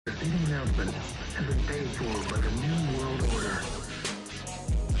This announcement has been paid for by the New World Order.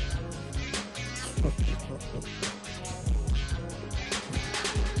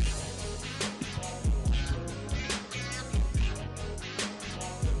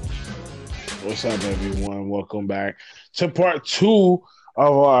 What's up, everyone? Welcome back to part two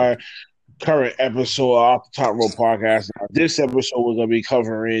of our current episode of Off the Top Rope podcast. Now, this episode, we're going to be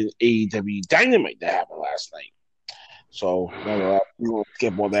covering AEW Dynamite that happened last night. So, we won't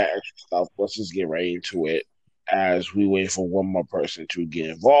skip all that extra stuff. Let's just get right into it as we wait for one more person to get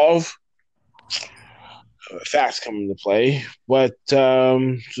involved. Facts come into play, but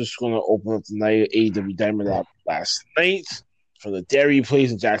just going to open up tonight. AEW Dynamite last night from the Dairy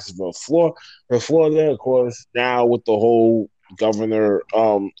Place in Jacksonville, Florida. Of course, now with the whole governor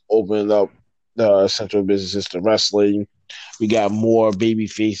opening up the central businesses to wrestling, we got more baby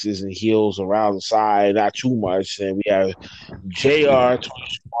faces and heels around the side, not too much, and we have JR, Tony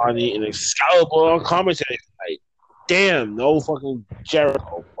Schiavone, and Excalibur on commentary tonight. Damn, no fucking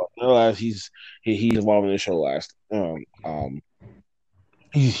Jericho. But nonetheless, he's involved in the show last.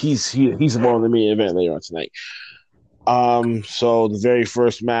 He's involved in the main event later on tonight. So the very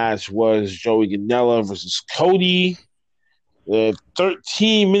first match was Joey Janela versus Cody. The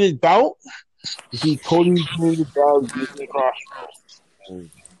 13-minute bout. You see Cody doing the bout using the crossroads. And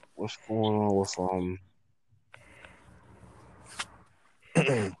what's going on with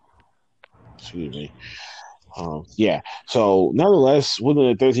excuse me. Yeah. So nonetheless, within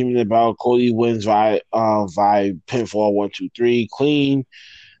a 13-minute bout, Cody wins by pinfall 1-2-3 clean.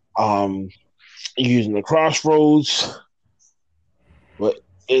 Using the crossroads. But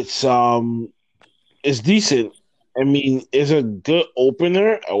it's decent. I mean, it's a good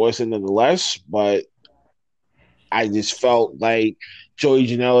opener. I wasn't nonetheless, but I just felt like Joey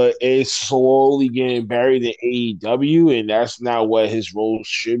Janela is slowly getting buried in AEW, and that's not what his role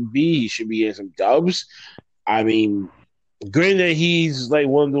should be. He should be getting some dubs. I mean, granted, he's like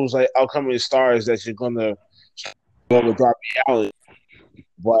one of those like upcoming stars that you're gonna drop reality,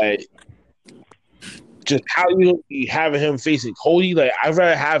 but just how you be having him facing Cody, like I'd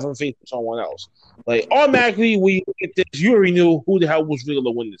rather have him facing someone else. Like automatically, when you get this, you already knew who the hell was really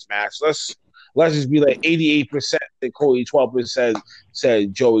gonna win this match. Let's just be like 88% that Cody, 12%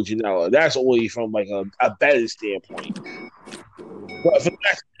 said Joey Janela. That's only from like a betting standpoint. But for the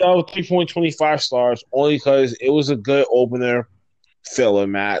next 3.25 stars, only because it was a good opener filler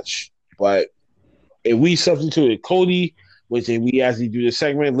match. But if we substituted Cody, which if we actually do the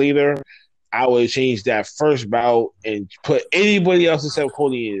segment later, I would change that first bout and put anybody else except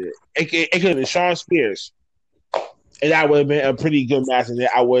Cody in it. It could have been Shawn Spears. And that would have been a pretty good match, and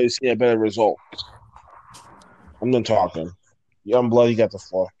I would have seen a better result. I'm done talking. Young Blood, you got the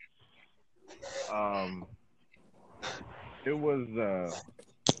floor. It was a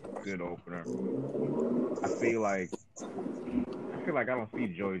good opener. I feel like I don't see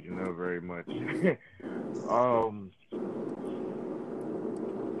Joey Janela very much.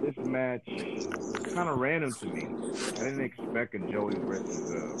 This match kind of random to me. I didn't expect a Joey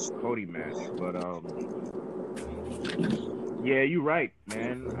versus Cody match, but yeah, you're right,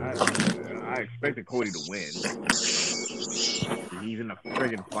 man. I expected Cody to win. He's in the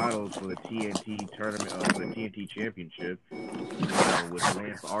friggin' finals for the TNT tournament, for the TNT championship, with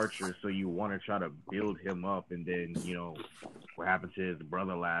Lance Archer. So you want to try to build him up, and then what happened to his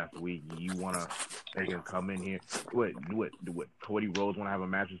brother last week? You want to make him come in here? What? Cody Rhodes want to have a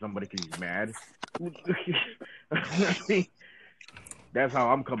match with somebody because he's mad? I mean, that's how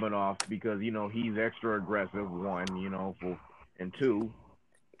I'm coming off because he's extra aggressive. One, and two,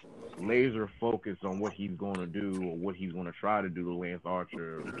 laser focused on what he's going to do or what he's going to try to do to Lance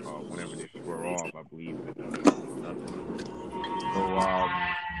Archer whenever they square off. I believe nothing. So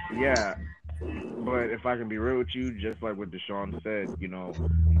yeah. But if I can be real with you, just like what Deshaun said,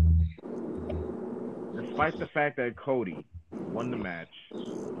 despite the fact that Cody won the match,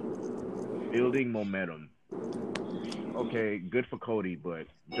 building momentum. Okay, good for Cody, but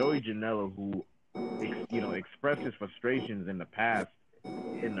Joey Janela, who expressed his frustrations in the past,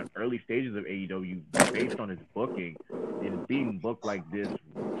 in the early stages of AEW, based on his booking, and being booked like this,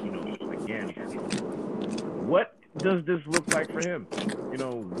 again, what does this look like for him?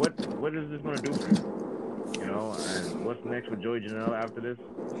 What is this going to do for him? And what's next with Joey Janela after this?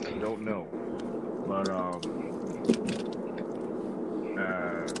 Don't know. But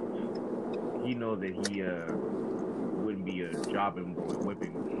he knows that he wouldn't be a jobbing boy,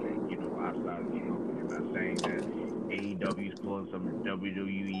 whipping boy, outside of the company. I'm not saying that AEW is pulling some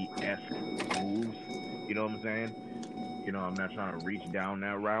WWE-esque moves. You know what I'm saying? I'm not trying to reach down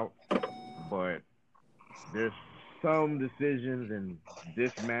that route, but this some decisions, and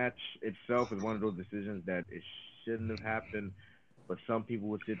this match itself is one of those decisions that it shouldn't have happened. But some people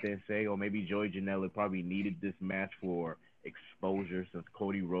would sit there and say, "Oh, maybe Joey Janela probably needed this match for exposure, since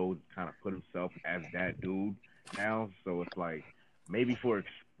Cody Rhodes kind of put himself as that dude now." So it's like maybe for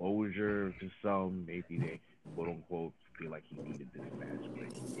exposure to some, maybe they quote unquote feel like he needed this match.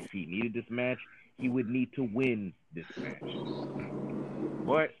 But if he needed this match, he would need to win this match.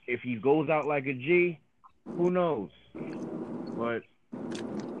 But if he goes out like a G, who knows? But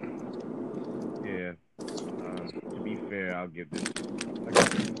yeah, to be fair, I'll give this a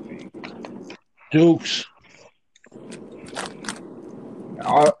B. Dukes.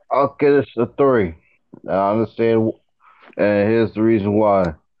 I'll give this a 3. I understand, and here's the reason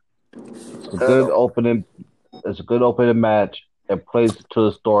why. It's a good opening. It's a good opening match. It plays to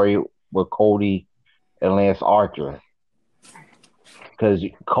the story with Cody and Lance Archer, because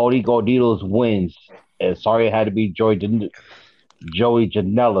Cody Gorditos wins. And sorry it had to be Joey Janela,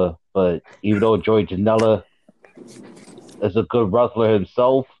 but even though Joey Janela is a good wrestler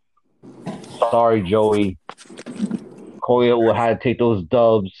himself, sorry Joey, Cody will have to take those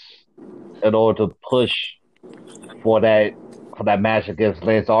dubs in order to push for that match against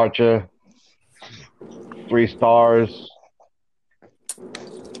Lance Archer. 3 stars,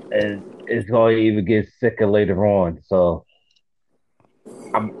 and it's going to even get sicker later on. So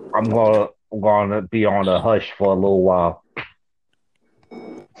I'm gonna be on the hush for a little while.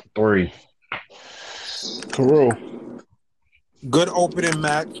 3. Carew. Good opening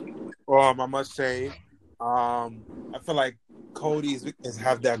match. I must say, I feel like Cody's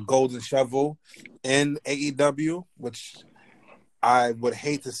have that golden shovel in AEW, which I would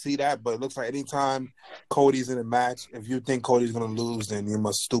hate to see that, but it looks like anytime Cody's in a match, if you think Cody's going to lose, then you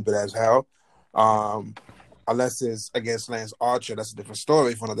must stupid as hell. Unless it's against Lance Archer, that's a different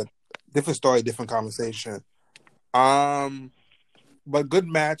story for another different story, different conversation. But good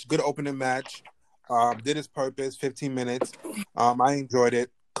match, good opening match. Did its purpose, 15 minutes. I enjoyed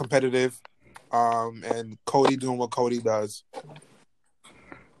it, competitive, and Cody doing what Cody does.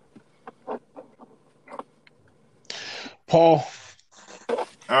 Paul.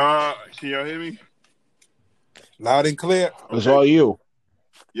 Can y'all hear me? Loud and clear. It's all you.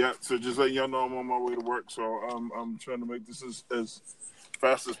 Yeah, so just letting y'all know I'm on my way to work, so I'm trying to make this as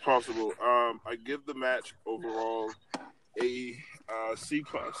fast as possible. I give the match overall a C+.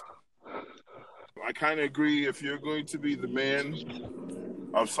 I kind of agree, if you're going to be the man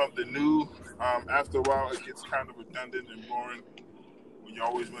of something new, after a while it gets kind of redundant and boring when you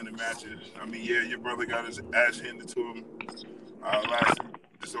always win the matches. I mean, yeah, your brother got his ass handed to him last week.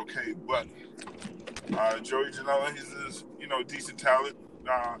 It's okay, but Joey Janela, he's a decent talent,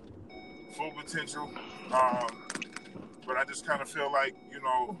 full potential, but I just kind of feel like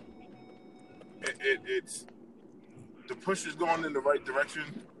it's the push is going in the right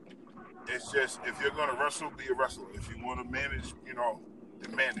direction. It's just, if you're going to wrestle, be a wrestler. If you want to manage,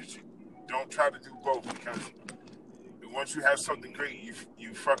 then manage. Don't try to do both, because once you have something great,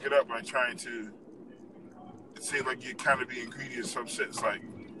 you fuck it up by trying to. It seems like you're kind of being greedy in some sense. Like,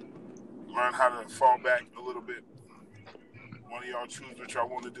 learn how to fall back a little bit. One of y'all choose what y'all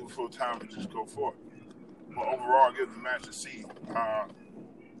want to do full time and just go for it. But overall, I give the match a C.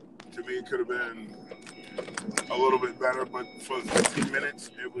 To me, it could have been a little bit better, but for 15 minutes,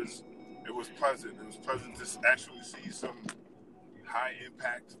 it was pleasant. It was pleasant to actually see some high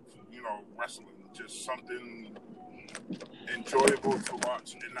impact, wrestling. Just something enjoyable to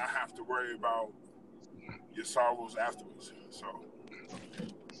watch and not have to worry about your sorrows afterwards. So.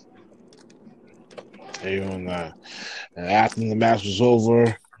 And after the match was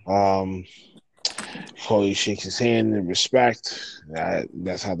over, Cody shakes his hand in respect.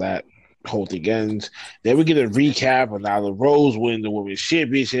 That's how that whole thing ends. Then we get a recap of now the Rose win the Women's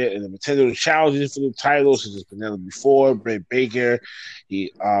Championship and the potential challenges for the title, such as Penelope Ford, Britt Baker,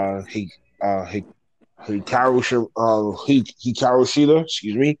 Hikaru Shida,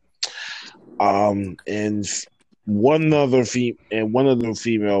 excuse me, and one other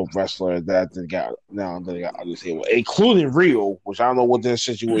female wrestler that they got on the table, including Rio, which I don't know what their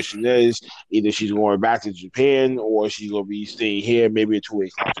situation is. Either she's going back to Japan or she's going to be staying here, maybe a 2-way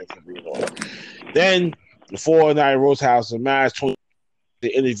contract for Rio. Then before Nia Rose has a match, Tony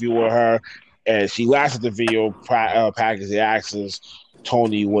the interview with her, and she lasted the video package. They asks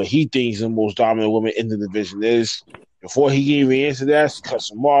Tony what he thinks the most dominant woman in the division is. Before he gave the answer to that, she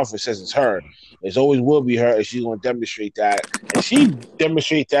cuts him off and says it's her. It always will be her, and she's going to demonstrate that. And she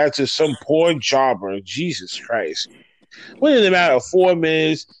demonstrates that to some poor jobber. Jesus Christ. Within a matter of 4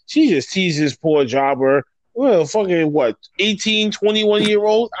 minutes, she just teases poor jobber. Well, fucking, 18,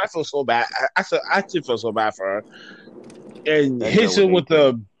 21-year-old? I feel so bad. I still feel so bad for her. and That hits girl her was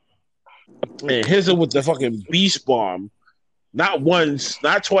with 18. the fucking beast bomb. Not once,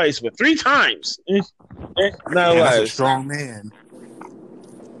 not twice, but 3 times. Damn, that's a Nonetheless, strong man.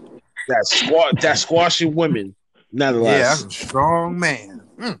 that squashing women. Yeah, that's Nonetheless, a strong man.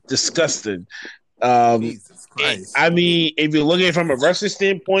 disgusting. Jesus Christ. I mean, if you're looking from a wrestling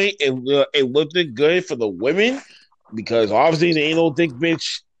standpoint, it looked good for the women because obviously there ain't no dick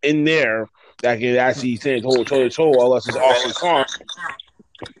bitch in there that can actually stand toe to toe unless it's Awesome Kong.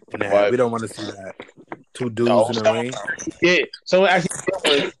 Nah, But we don't want to see that. Two no, dudes in the ring. yeah, so actually did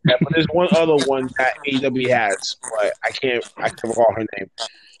want to see that, but there's one other one that AEW has, but I can't recall her name.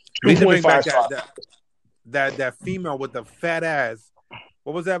 We need to bring back 2.5 that female with the fat ass.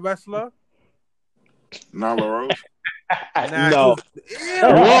 What was that wrestler? Nyla Rose. Nah, she No. was. Ew,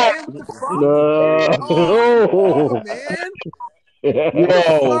 man, what the fuck? Oh, man. What the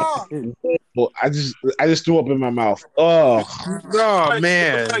Whoa. fuck? Well, I just threw up in my mouth. Oh. Oh, It's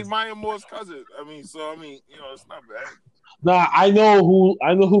man. like Maya Moore's cousin. It's not bad. Nah, I know who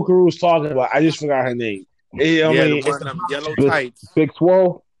Karu's talking about. I just forgot her name. I Yeah, the mean, one of them yellow Big, tights. Big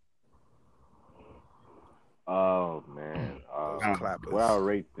Swole. Oh man, Clappers. where I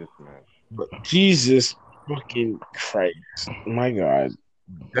rate this match? Jesus fucking Christ. My God.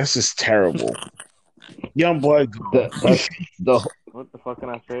 This is terrible. Young blood. That's the What the fuck can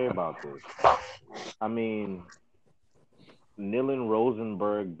I say about this? I mean, Nilin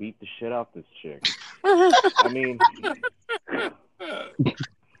Rosenberg beat the shit out this chick. I mean,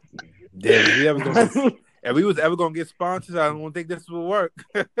 Damn, if we was ever gonna get sponsors, I don't think this will work.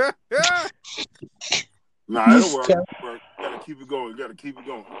 Nah, it'll work. Gotta keep it going.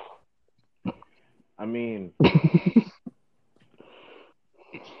 I mean,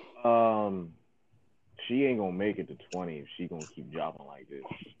 she ain't gonna make it to 20 if she gonna keep dropping like this.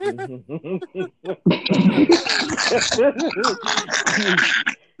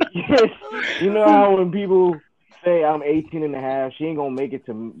 You know how when people say I'm 18 and a half, she ain't gonna make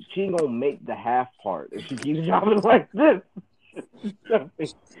the half part if she keeps dropping like this.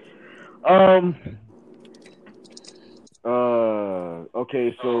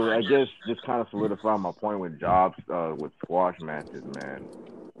 Okay, so I guess just kind of solidify my point with jobs, with squash matches, man.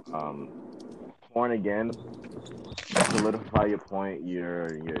 Torn again. Solidify your point. You're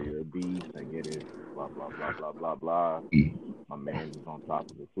a beast. I get it. Blah blah blah blah blah blah. My man's is on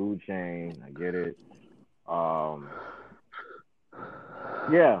top of the food chain. I get it.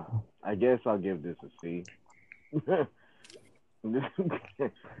 Yeah, I guess I'll give this a C.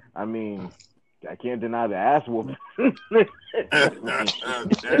 I mean, I can't deny the ass whooping. That's nice.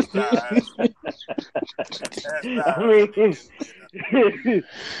 I mean,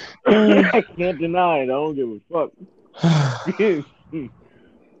 I can't deny it. I don't give a fuck.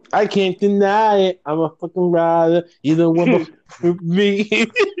 I can't deny it. I'm a fucking rider. You don't want to me.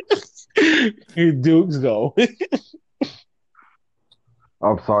 Dukes go.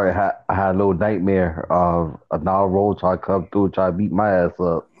 I'm sorry, I had a little nightmare of a Nile Road try to come through and try to beat my ass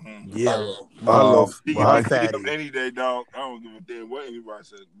up. Yeah, my He my can beat fatty. up any day, dog. I don't give a damn what anybody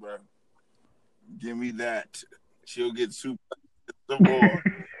says, bro. Give me that. She'll get suplex some more.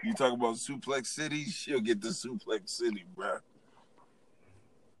 You talk about Suplex City, she'll get the Suplex City, bro.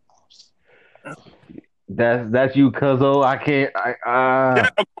 That's you, cuzzo. I can't. Yeah,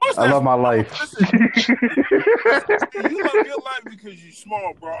 of course. I love my life. Listen, you love your life because you're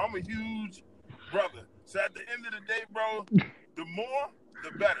small, bro. I'm a huge brother. So at the end of the day, bro, the more,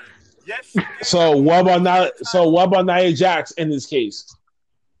 the better. Yes. So what about Nia Jax in this case?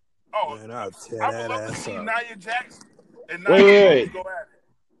 Oh, Man, I'll tear I would that love to ass see up. Nia Jax and Wait. Nia Jax go at it.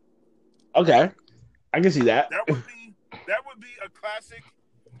 Okay, I can see that. That would be a classic.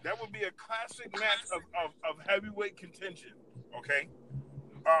 That would be a classic match of heavyweight contention. Okay.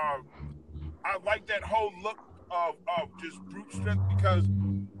 I like that whole look of just brute strength because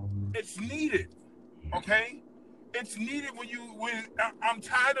it's needed. Okay. It's needed when I'm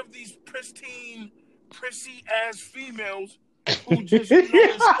tired of these pristine, prissy ass females who just is stuffy.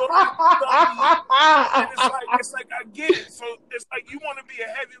 And it's like I get it. So it's like you want to be a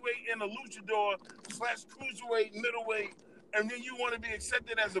heavyweight in a luchador / cruiserweight, middleweight, and then you want to be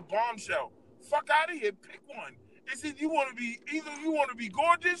accepted as a bombshell. Fuck out of here. Pick one. It's either you want to be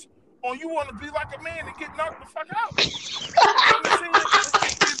gorgeous or you want to be like a man and get knocked the fuck out. You know what I'm saying?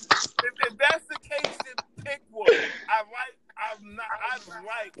 If that's the case, then pick one. I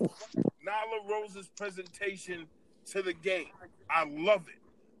like Nyla Rose's presentation to the game. I love it.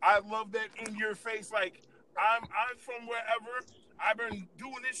 I love that in your face. Like I'm from wherever. I've been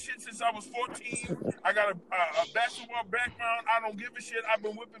doing this shit since I was 14. I got a basketball background. I don't give a shit. I've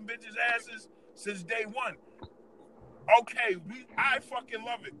been whipping bitches' asses since day one. Okay, I fucking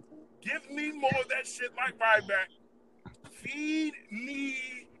love it. Give me more of that shit like Ryback. Feed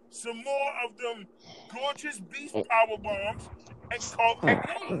me some more of them gorgeous beast power bombs and call it a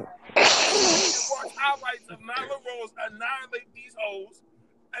game. I just need to watch highlights of Nyla Rose annihilate these hoes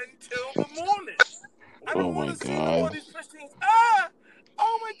until the morning. I Oh don't want my to see no more of god. these Christians.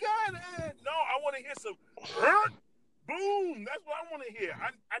 Oh my god. No, I want to hear some hurt, boom. That's what I want to hear.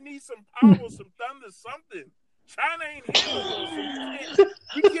 I need some power, some thunder, something. China ain't here no more, so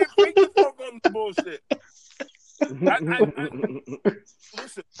we can't break the fuck on the bullshit.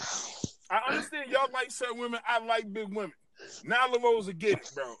 Listen, I understand y'all like certain women. I like big women. Nyla Rose will get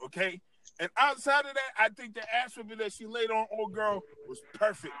it, bro. Okay. And outside of that, I think the ass whipping that she laid on old girl was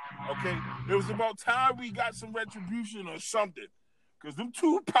perfect. Okay. It was about time we got some retribution or something. Because them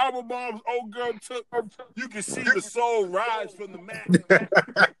 2 power bombs old girl took, you could see the soul rise from the mat.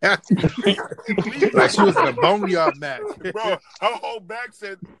 Like she was in a boneyard match. Bro, her whole back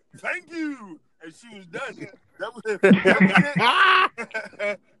said, "Thank you." And she was done. That was it.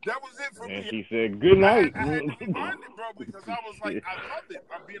 That was it for And me. she said, "Good night." I had to rewind it, bro, because I was like, I loved it.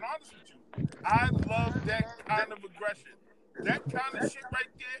 I'm being honest with you. I love that kind of aggression. That kind of shit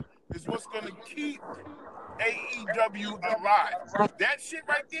right there is what's going to keep AEW alive. That shit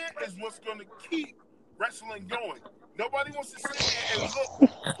right there is what's going to keep wrestling going. Nobody wants to sit there and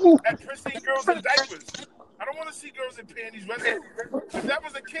look at pristine girls in diapers. I don't want to see girls in panties wrestling. If that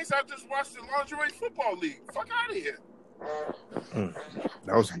was the case, I'd just watch the lingerie football league. Fuck out of here.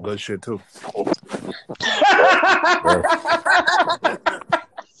 That was some good shit too.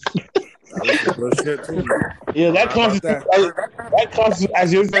 That was some good shit too. Yeah, that constitutes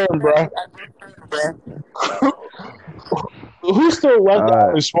as your turn, bro. Who still left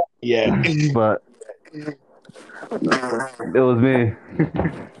out of spot yet? But it was me.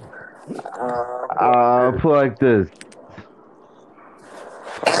 I feel like this.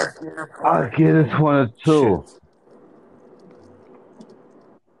 I'll give this one a 2. Shit.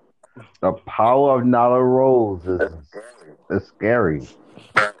 The power of Nyla Rose is scary,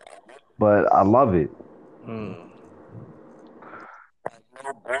 but I love it.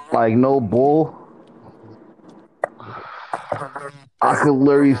 Like no bull. I could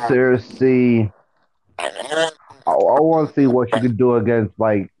literally see. I want to see what she could do against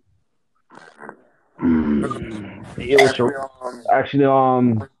like. Actually,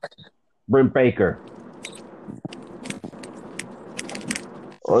 Brent Baker.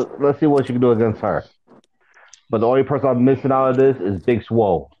 Let's see what she can do against her. But the only person I'm missing out of this is Big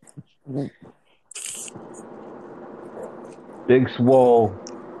Swole. Big Swole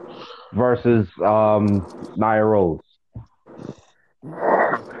versus Nia Rose.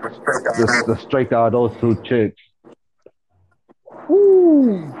 The strength out of those 2 chicks.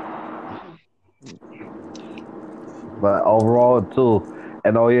 Woo. But overall, too.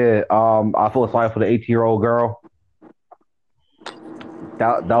 And I feel sorry for the 18-year-old girl.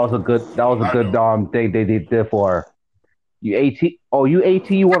 That was a good thing they did for her. You 18? Oh, you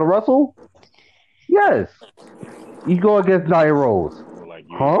 18? You want to wrestle? Yes. You go against Nia Rose. Like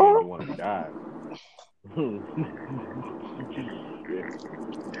you want to die.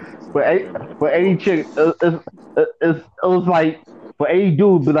 But any chick, it was like for any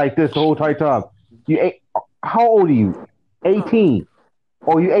dude be like this the whole entire time. How old are you? 18.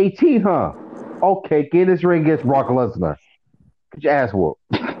 Oh, you 18, huh? Okay, get in this ring against Brock Lesnar. Get your ass whooped.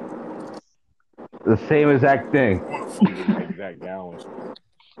 The same exact thing. Exact down.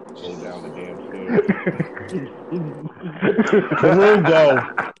 Go down the damn stairs. We'll go.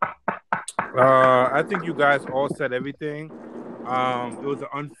 I think you guys all said everything. It was an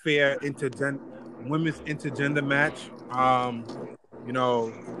unfair women's intergender match.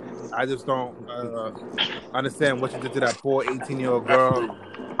 I just don't understand what you did to that poor 18-year-old girl.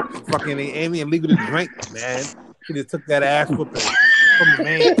 She fucking ain't even legal to drink, man. She just took that ass whooping from the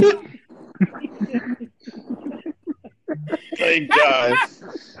man. Thank God.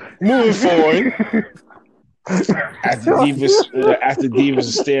 Moving forward. After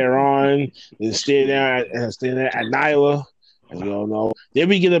Divas stare on, then stare down at Nyla. As you all know, then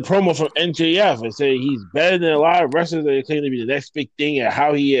we get a promo from NJF and say he's better than a lot of wrestlers that claim to be the next big thing, and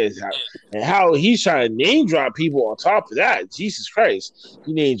how he is, and how he's trying to name drop people on top of that. Jesus Christ,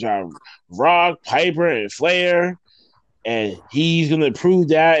 he name dropped Rock, Piper, and Flair, and he's gonna prove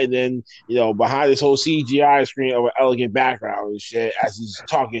that. And then behind this whole CGI screen of an elegant background and shit, as he's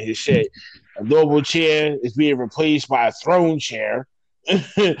talking his shit, a noble chair is being replaced by a throne chair.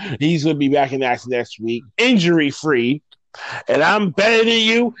 He's gonna be back in action next week, injury free. And I'm better than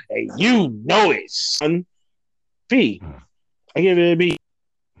you, and you know it, son. B. I give it a B.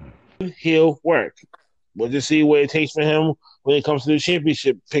 He'll work. We'll just see what it takes for him when it comes to the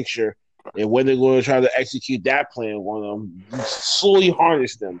championship picture and when they're going to try to execute that plan on them. Slowly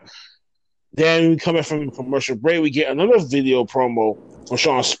harness them. Then we come back from the commercial break. We get another video promo from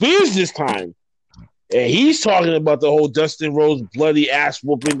Sean Spears this time. And he's talking about the whole Dustin Rhodes bloody ass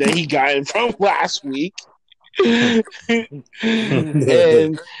whooping that he got in from last week.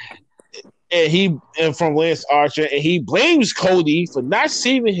 and from Lance Archer, and he blames Cody for not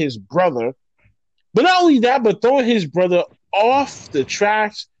saving his brother. But not only that, but throwing his brother off the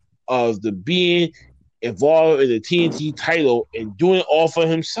tracks of the being involved in the TNT title and doing it all for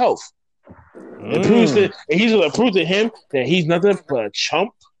himself. And he's going to prove to him that he's nothing but a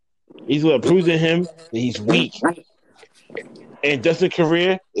chump. He's going to prove to him that he's weak. And Dustin's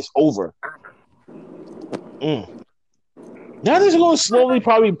career is over. Now this is going to slowly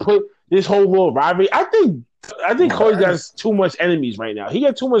probably put this whole little rivalry. I think Cody got too much enemies right now. He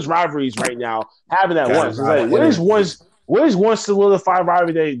got too much rivalries right now, having that once. It's like, where's one solidified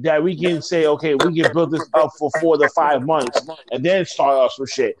rivalry that we can say, okay, we can build this up for 4 to 5 months and then start off some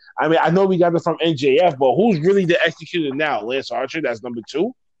shit. I mean, I know we got it from NJF, but who's really the executor now? Lance Archer, that's number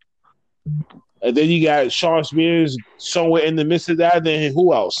 2. And then you got Sean Spears somewhere in the midst of that. Then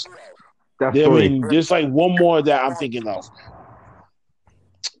who else? That's I mean, there's like one more that I'm thinking of.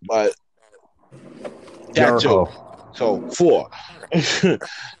 But that too. So 4.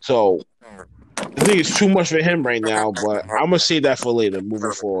 So I think it's too much for him right now, but I'm gonna save that for later,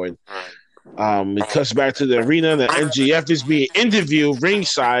 moving forward. It cuts back to the arena. The NGF is being interviewed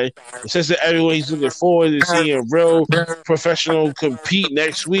ringside. It says to everyone he's looking forward to seeing a real professional compete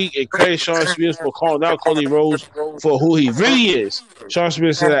next week. It credits Sean Spears for calling out Cody Rhodes for who he really is. Sean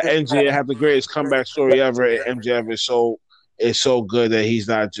Spears said that NGF had the greatest comeback story ever, and MJF is so good that he's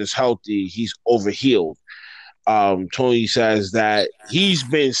not just healthy, he's overhealed. Tony says that he's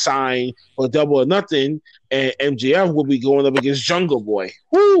been signed for Double or Nothing, and MJF will be going up against Jungle Boy.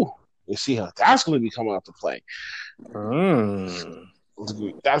 Woo! You see how that's going to be coming out to play. That's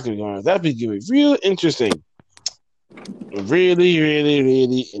going to be real interesting. Really, really,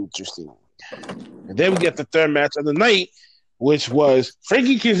 really interesting. And then we get the third match of the night, which was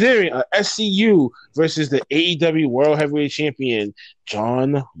Frankie Kazarian of SCU versus the AEW World Heavyweight Champion,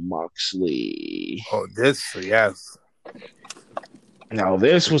 Jon Moxley. Oh, yes. Now,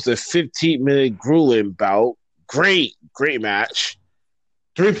 this was the 15-minute grueling bout. Great match.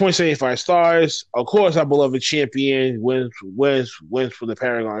 3.75 stars. Of course, our beloved champion wins for the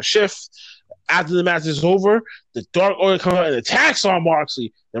Paragon Shift. After the match is over, the Dark Order comes out and attacks on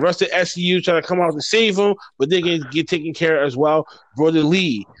Moxley. The rest of the SCU try to come out to save him, but they get taken care of as well. Brody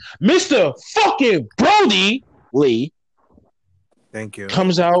Lee. Mr. fucking Brody Lee. Thank you.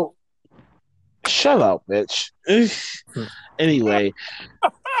 Comes out. Shut up, bitch. Anyway.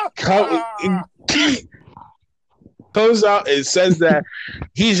 Comes out and says that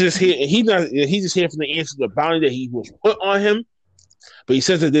he's just here. He's just here for the answer to the bounty that he was put on him. But he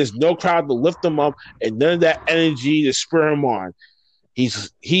says that there's no crowd to lift him up and none of that energy to spur him on.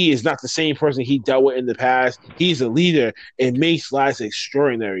 He is not the same person he dealt with in the past. He's a leader and makes lives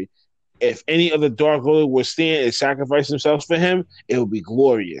extraordinary. If any other Dark Order would stand and sacrifice themselves for him, it would be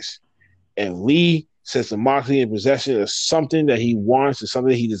glorious. And Lee says that Moxley in possession of something that he wants and something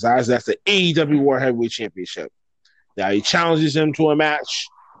that he desires. That's the AEW World Heavyweight Championship. Now he challenges him to a match.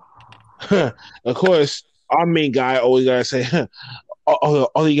 Of course, our main guy always gotta say,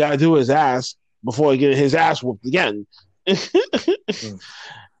 all you gotta do is ask before getting his ass whooped again.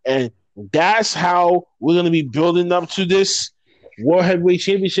 And that's how we're gonna be building up to this World Heavyweight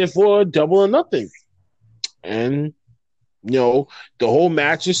Championship for Double or Nothing. And the whole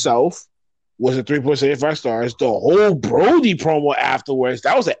match itself was a 3.75 stars. The whole Brody promo afterwards,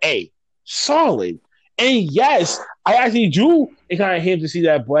 that was an A. Solid. And yes, I actually do kind of hate to see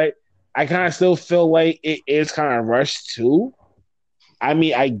that, but I kind of still feel like it is kind of rushed too. I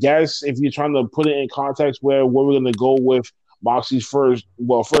mean, I guess if you're trying to put it in context where we're going to go with Moxley's first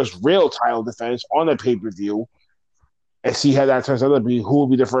real title defense on a pay-per-view and see how that turns out to be, who will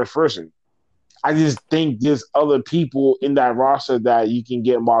be the first person. I just think there's other people in that roster that you can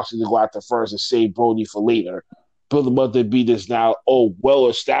get Moxley to go after first and save Brody for later. Build him up to be this now,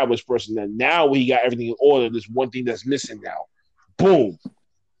 well-established person that now we got everything in order. There's one thing that's missing now. Boom.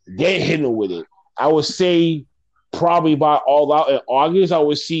 They hit him with it. I would say probably by All Out in August, I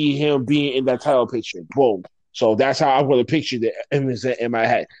would see him being in that title picture. Boom. So that's how I'm going to picture the image in my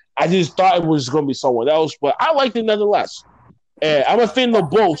head. I just thought it was going to be someone else, but I liked it nonetheless. And I'm a fan of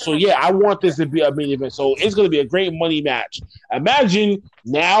both, so yeah, I want this to be a main event. So it's going to be a great money match. Imagine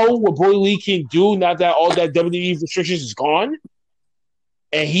now what Brody Lee can do now that all that WWE restrictions is gone.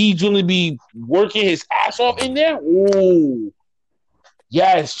 and he's going to be working his ass off in there. Ooh,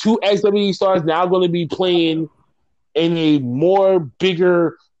 yes, two XWE stars now going to be playing in a more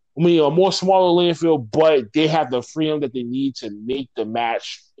bigger, a more smaller landfill, but they have the freedom that they need to make the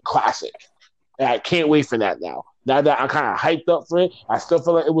match classic. And I can't wait for that now. Now that I'm kind of hyped up for it, I still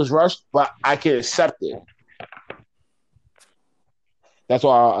feel like it was rushed, but I can accept it. That's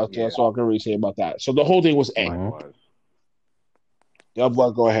all. That's all I can really say about that. So the whole thing was A. Likewise.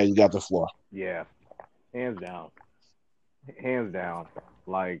 Youngblood, go ahead. You got the floor. Yeah, hands down. Hands down.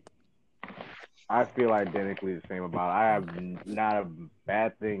 Like, I feel identically the same about it. I have not a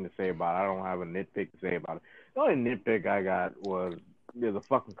bad thing to say about it. I don't have a nitpick to say about it. The only nitpick I got was there's a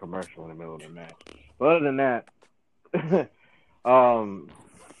fucking commercial in the middle of the match. But other than that, I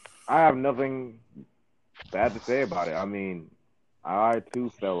have nothing bad to say about it. I mean, I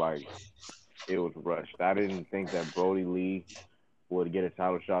too felt like it was rushed. I didn't think that Brody Lee would get a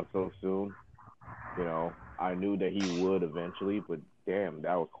title shot so soon. You know, I knew that he would eventually, but damn,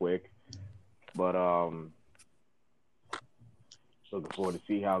 that was quick. But looking forward to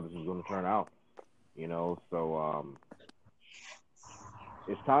see how this is going to turn out. You know, so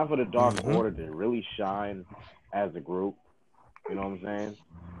it's time for the Dark Order to really shine as a group. You know what I'm saying?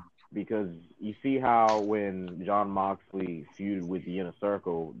 Because you see how when John Moxley feuded with the Inner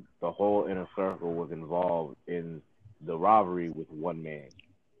Circle, the whole Inner Circle was involved in the rivalry with one man.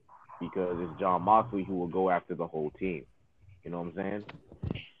 Because it's John Moxley who will go after the whole team. You know what I'm saying?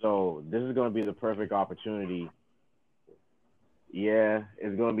 So this is going to be the perfect opportunity. Yeah,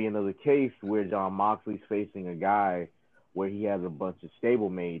 it's going to be another case where John Moxley's facing a guy where he has a bunch of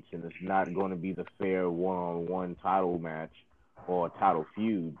stablemates, and it's not going to be the fair one-on-one title match or title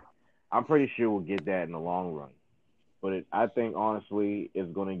feud. I'm pretty sure we'll get that in the long run. But I think, honestly, it's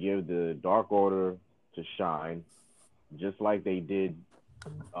going to give the Dark Order to shine, just like they did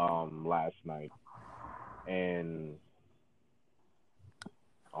last night. And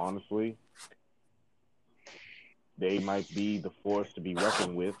honestly, they might be the force to be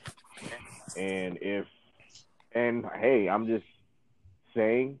reckoned with. And hey, I'm just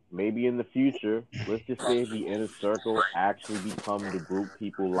saying, maybe in the future, let's just say the Inner Circle actually become the group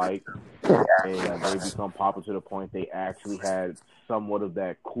people like, and they become popular to the point they actually had somewhat of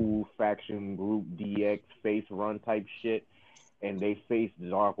that cool faction group DX face run type shit, and they faced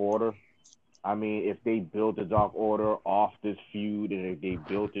Dark Order. I mean, if they built the Dark Order off this feud and if they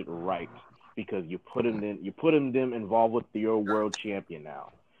built it right, because you're putting them involved with your world champion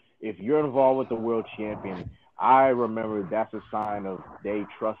now. If you're involved with the world champion, I remember that's a sign of they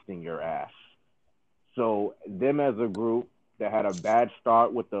trusting your ass. So them as a group that had a bad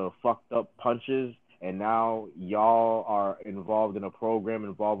start with the fucked up punches, and now y'all are involved in a program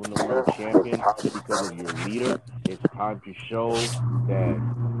involving the world champion because of your leader. It's time to show that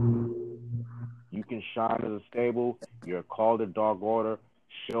you can shine as a stable. You're called the Dark Order.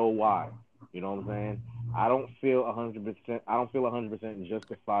 Show why. You know what I'm saying? I don't feel 100%. I don't feel 100%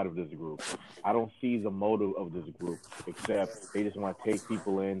 justified of this group. I don't see the motive of this group except they just want to take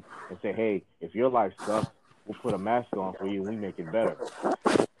people in and say, "Hey, if your life sucks, we'll put a mask on for you and we make it better."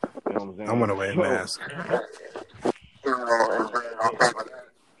 You know what I'm saying? I want to wear a mask.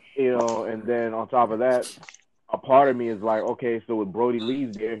 And then on top of that, a part of me is like, okay, so with Brody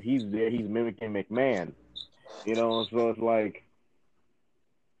Lee's there, he's mimicking McMahon. You know, so it's like,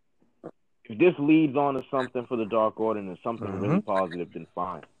 if this leads on to something for the Dark Order and it's something really positive, then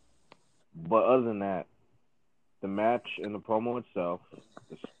fine. But other than that, the match and the promo itself,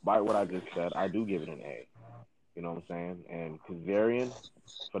 despite what I just said, I do give it an A. You know what I'm saying? And Kazarian,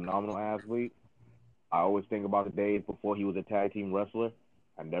 phenomenal athlete. I always think about the days before he was a tag team wrestler.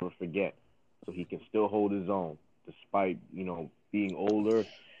 I never forget. So he can still hold his own, despite, being older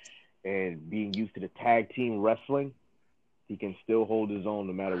and being used to the tag team wrestling. He can still hold his own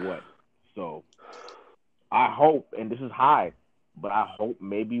no matter what. So I hope, and this is high, but I hope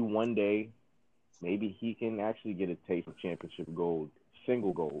maybe one day, maybe he can actually get a taste of championship gold,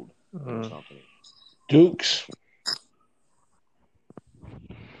 single gold in the company. Dukes.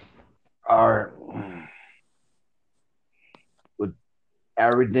 All right. With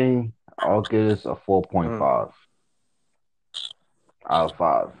everything, I'll give this a 4.5 out of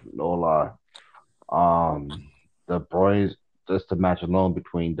 5. No lie. The brains, just the match alone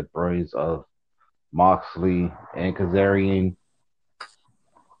between the brains of Moxley and Kazarian,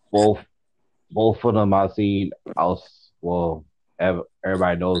 both of them I've seen.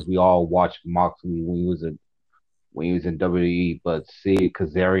 Everybody knows we all watched Moxley when he was in WWE, but see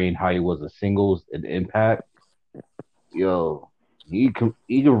Kazarian how he was a singles in Impact, he can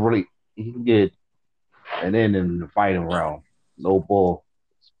get an end in the fighting round. No bull.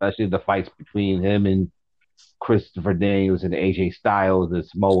 especially the fights between him and Christopher Daniels and AJ Styles and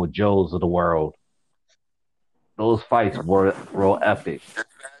Samoa Joes of the world. Those fights were real epic.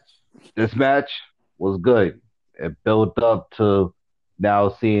 This match was good. It built up to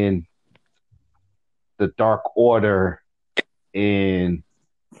now seeing the Dark Order in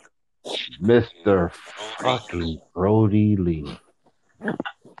Mr. fucking Brody Lee.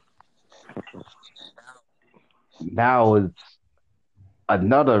 Now it's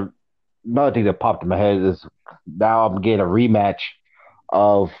another thing that popped in my head is now I'm getting a rematch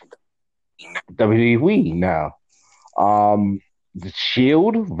of WWE now. The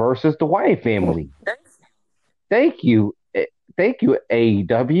Shield versus the Wyatt family. Thank you. Thank you,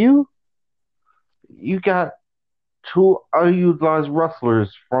 AEW. You got two unutilized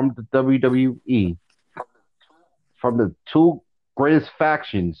wrestlers from the WWE, from the two greatest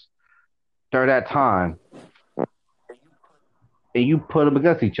factions during that time, and you put them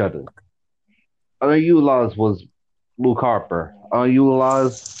against each other. Unutilized was Luke Harper.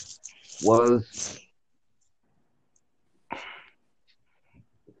 Unutilized was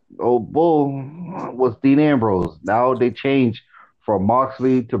old bull was Dean Ambrose. Now they changed from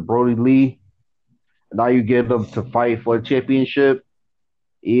Moxley to Brody Lee. Now you get them to fight for a championship,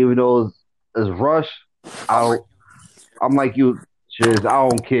 even though it's rushed. I'm like you, Shiz. I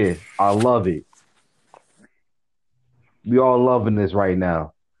don't care. I love it. We all loving this right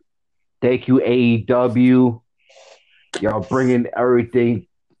now. Thank you, AEW. Y'all bringing everything.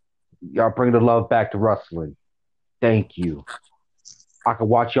 Y'all bring the love back to wrestling. Thank you. I can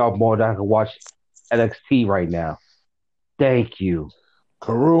watch y'all more than I can watch NXT right now. Thank you.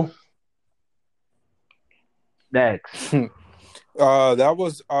 Carew. Next. That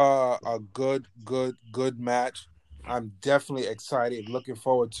was a good match. I'm definitely excited. Looking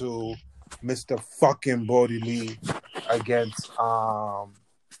forward to Mr. fucking Brody Lee against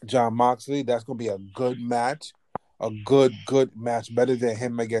John Moxley. That's gonna be a good match. A good match. Better than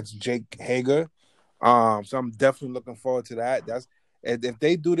him against Jake Hager. So I'm definitely looking forward to that. If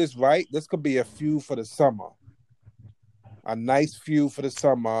they do this right, this could be a feud for the summer. A nice feud for the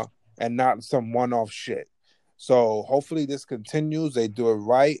summer and not some one-off shit. So hopefully this continues. They do it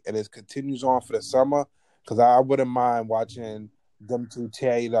right and it continues on for the summer because I wouldn't mind watching them two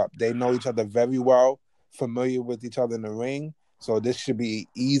tear it up. They know each other very well, familiar with each other in the ring. So this should be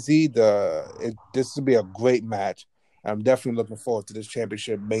easy. This should be a great match. I'm definitely looking forward to this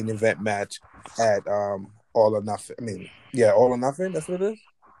championship main event match at All or Nothing. I mean, yeah, All or Nothing. That's what it is.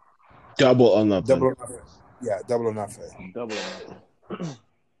 Double or Nothing. Double or Nothing. Yeah, Double or Nothing. Double or Nothing.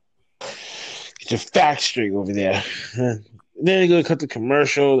 Get your facts straight over there. Then they're gonna cut the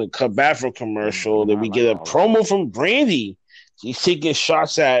commercial, then cut back from commercial. Then we get a promo from Brandy. She's taking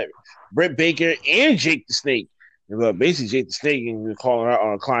shots at Britt Baker and Jake the Snake. Basically, Jake the Snake and calling out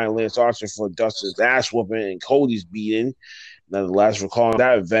on client Lance Archer for Dustin's ass whooping and Cody's beating. Nonetheless, recalling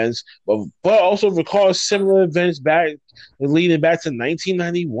that events, but also recall similar events back leading back to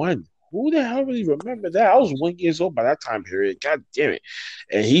 1991. Who the hell really remember that? I was 1 year old by that time period. God damn it!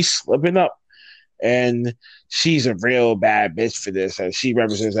 And he's slipping up. And she's a real bad bitch for this. And she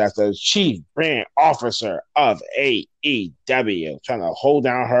represents as the chief brand officer of AEW, trying to hold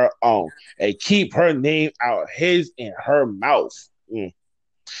down her own and keep her name out his and her mouth.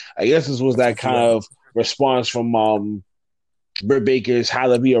 I guess this was that kind of response from Britt Baker's "How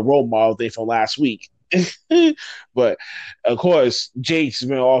to Be a Role Model" thing from last week. But of course, Jake's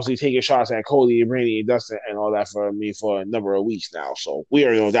been also taking shots at Cody and Randy and Dustin and all that for me for a number of weeks now. So we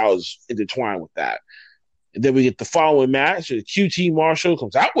already know that was intertwined with that. And then we get the following match. QT Marshall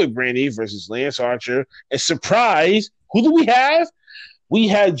comes out with Brandy versus Lance Archer. And surprise, who do we have? We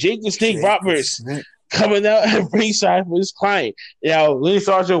had Jake the Snake Roberts coming out at ringside for his client. Lance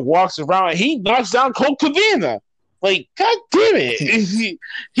Archer walks around and he knocks down Colt Cabana. Like, God damn it.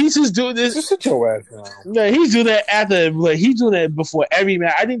 He's just doing this. Just sit your ass down. No, he's doing that he's doing that before every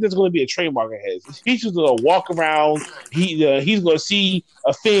match. I think that's going to be a trademark of his. He's just going to walk around. He's going to see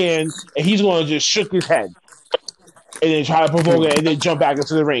a fan and he's going to just shook his head and then try to provoke it and then jump back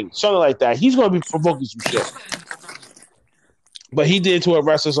into the ring. Something like that. He's going to be provoking some shit. But he did it to a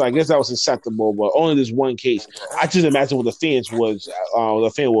wrestler, so I guess that was acceptable. But only this one case. I just imagine what the fans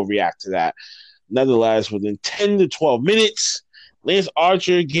the fan will react to that. Nonetheless, within 10 to 12 minutes, Lance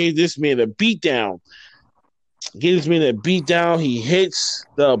Archer gave this man a beatdown. He hits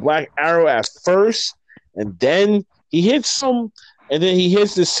the Black Arrow at first, and then he hits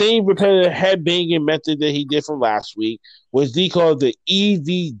the same repetitive head-banging method that he did from last week, which he called the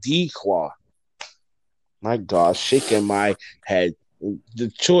EVD claw. My gosh, shaking my head.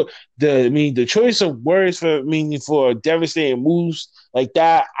 The choice of words for devastating moves like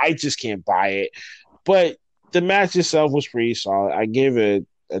that, I just can't buy it. But the match itself was pretty solid. I gave it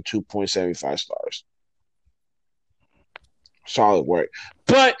a 2.75 stars. Solid work.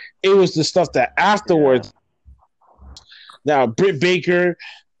 But it was the stuff that afterwards. Now Britt Baker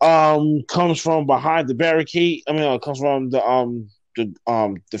comes from behind the barricade. Comes from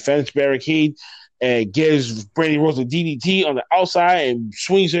the fence barricade and gives Brandy Rose a DDT on the outside and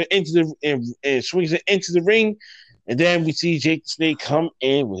swings her into the ring. And then we see Jake the Snake come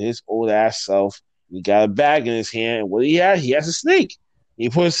in with his old ass self. He got a bag in his hand. What he has? He has a snake. He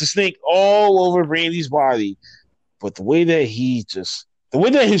puts the snake all over Brandy's body. But the way that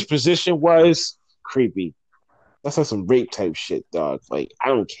his position was creepy. That's like some rape type shit, dog. Like, I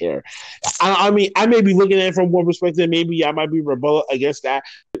don't care. I mean, I may be looking at it from one perspective. Maybe I might be rebel against that.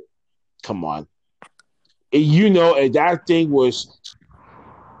 Come on. And that thing was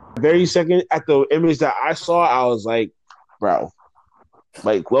very second at the image that I saw, I was like, bro,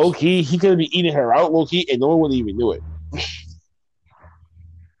 like low key, he could be eating her out low key, and no one would even do it.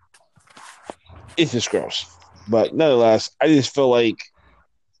 It's just gross. But nonetheless, I just feel like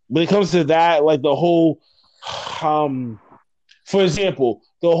when it comes to that, like the whole, for example,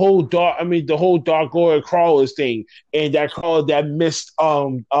 the whole Dark Glory crawlers thing, and that crawler that missed,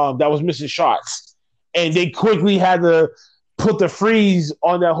 that was missing shots, and they quickly had to put the freeze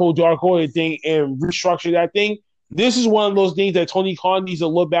on that whole Dark Glory thing and restructure that thing. This is one of those things that Tony Khan needs to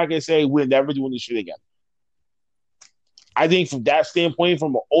look back and say, we're never doing this shit again. I think from that standpoint,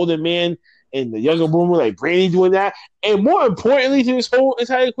 from an older man and the younger boomer like Brandy doing that, and more importantly to this whole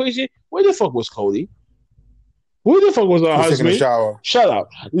entire equation, where the fuck was Cody? Who the fuck was our husband? Taking a shower. Shut up.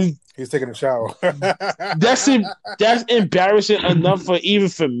 He's taking a shower. That's embarrassing enough for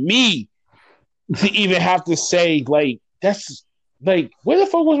me to even have to say, like, that's like, where the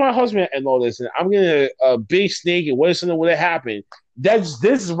fuck was my husband and all this? And I'm getting a big snake, and what is something would have happened?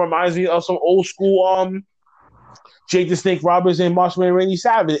 This reminds me of some old school Jake the Snake Roberts and Marshall and Randy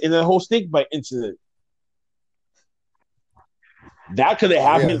Savage in the whole snake bite incident. That could have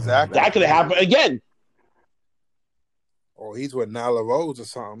happened. Yeah, exactly. That could have happened again. Or he's with Nyla Rose or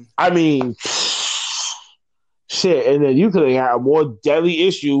something. I mean, shit. And then you could have had a more deadly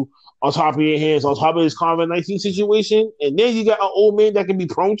issue on top of your hands, on top of this COVID-19 situation. And then you got an old man that can be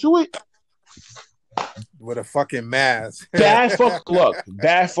prone to it. With a fucking mask. Bad fucking luck.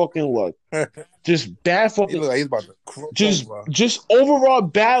 Bad fucking luck. Just bad fucking luck. He's about to just overall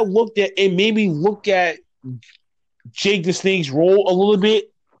bad look that it made me look at Jake the Snake's role a little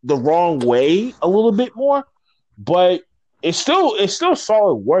bit the wrong way, a little bit more. But it's still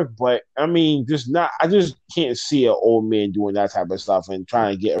solid work, but I mean, I just can't see an old man doing that type of stuff and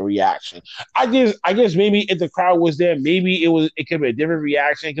trying to get a reaction. I guess maybe if the crowd was there, maybe it could be a different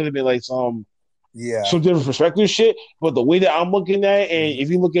reaction. It could have been like some different perspective shit. But the way that I'm looking at it, and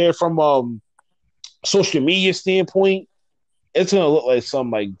if you look at it from social media standpoint, it's gonna look like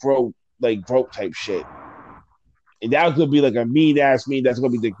some broke type shit. And that's gonna be like a mean ass meme that's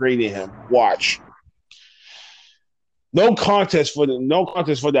gonna be degrading him. Watch. No contest for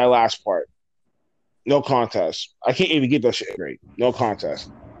that last part. No contest. I can't even get that shit right. No contest.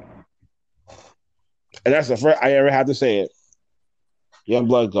 And that's the first I ever had to say it. Young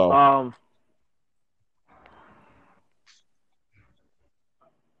blood go. I'm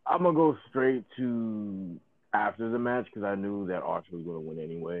gonna go straight to after the match because I knew that Archer was gonna win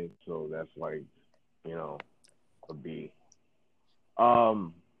anyway. So that's like, a B. As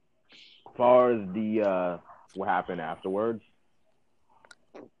far as the what happened afterwards,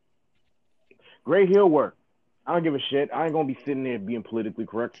 great heel work. I don't give a shit. I ain't gonna be sitting there being politically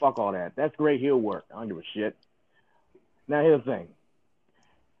correct. Fuck all that. That's great heel work. I don't give a shit. Now here's the thing.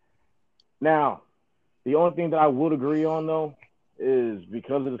 Now, the only thing that I would agree on though is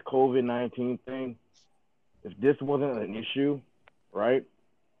because of this COVID-19 thing, if this wasn't an issue, right?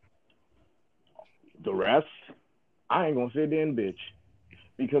 The rest, I ain't gonna sit there and bitch.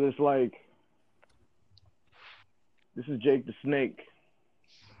 Because it's like, this is Jake the Snake.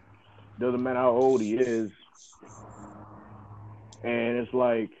 Doesn't matter how old he is. And it's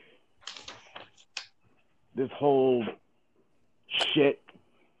like, this whole shit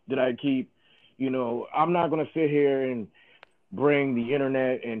that I keep, I'm not going to sit here and bring the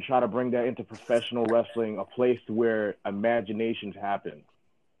internet and try to bring that into professional wrestling, a place where imaginations happen.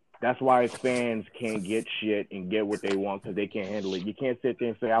 That's why fans can't get shit and get what they want because they can't handle it. You can't sit there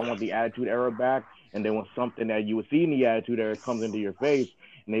and say, I want the Attitude Era back, and then when something that you would see in the Attitude Era comes into your face,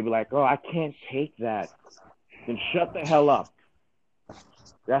 and they be like, oh, I can't take that. Then shut the hell up.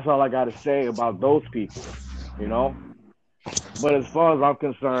 That's all I got to say about those people, But as far as I'm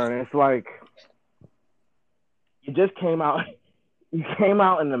concerned, it's like you just came out. You came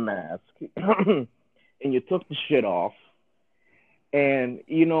out in the mask, and you took the shit off, and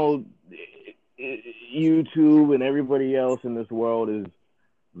YouTube and everybody else in this world is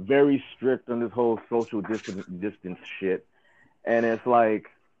very strict on this whole social distance shit, and it's like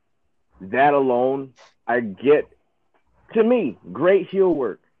that alone, I get. To me, great heel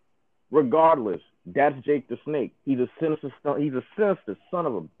work. Regardless, that's Jake the Snake. He's a sinister son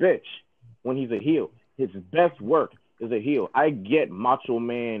of a bitch when he's a heel. His best work is a heel. I get Macho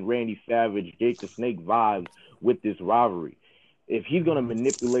Man, Randy Savage, Jake the Snake vibes with this rivalry. If he's gonna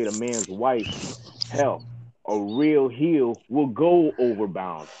manipulate a man's wife, hell, a real heel will go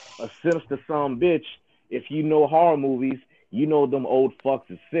overbound. A sinister son bitch, if you know horror movies, you know them old fucks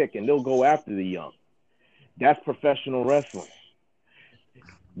is sick and they'll go after the young. That's professional wrestling.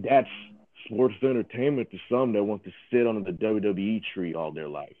 That's sports entertainment to some that want to sit under the WWE tree all their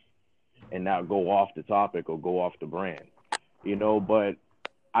life and not go off the topic or go off the brand. But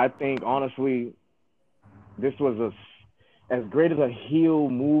I think honestly, this was as great as a heel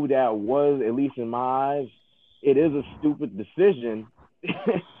move that was, at least in my eyes, it is a stupid decision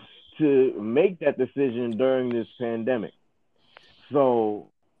to make that decision during this pandemic. So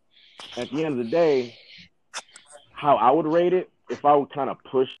at the end of the day, how I would rate it, if I would kind of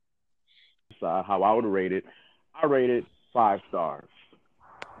push aside how I would rate it, I rate it 5 stars.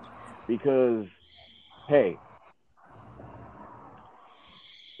 Because, hey,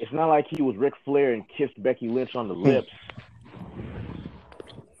 it's not like he was Ric Flair and kissed Becky Lynch on the lips.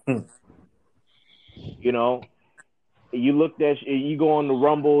 You you go on the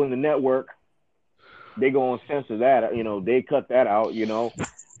Rumble and the network, they go and censor that. They cut that out.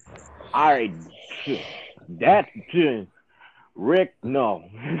 That Rick, no.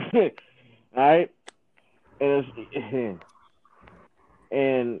 All right, and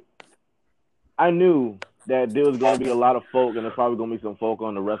I knew that there was going to be a lot of folk, and there's probably going to be some folk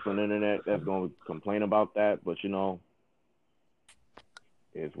on the wrestling internet that's going to complain about that. But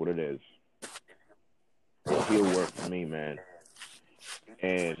it's what it is. It's heel work for me, man.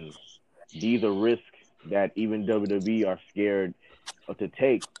 And these are risks that even WWE are scared to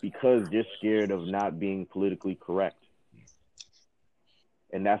take because they're scared of not being politically correct.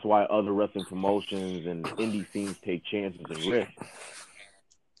 And that's why other wrestling promotions and indie scenes take chances and risks.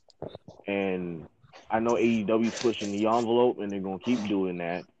 And I know AEW's pushing the envelope, and they're going to keep doing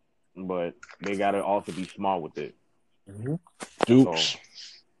that, but they got to also be smart with it. Mm-hmm. Dukes.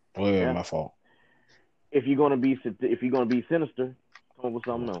 So, yeah, my fault. If you're gonna be sinister, come up with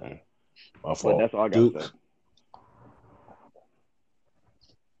something else. My fault. But that's all I gotta say.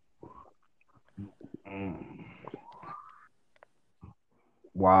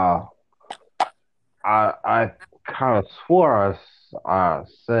 Wow. I kind of swore I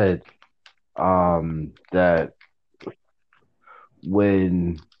said that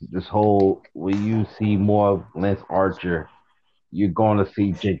when you see more of Lance Archer, you're going to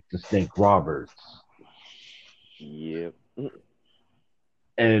see Jake the Snake Roberts. Yep.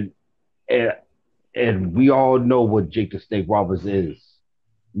 And we all know what Jake the Snake Roberts is.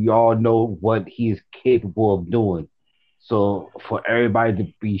 We all know what he is capable of doing. So for everybody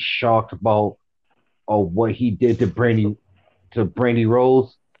to be shocked about what he did to Brandy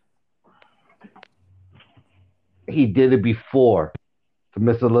Rose, he did it before to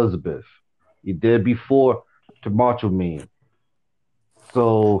Miss Elizabeth. He did it before to Macho Man.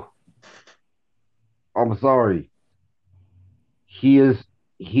 So I'm sorry. He is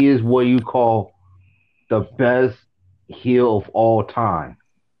what you call the best heel of all time.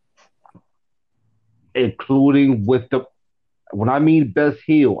 Including when I mean best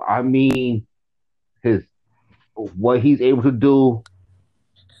heel, I mean what he's able to do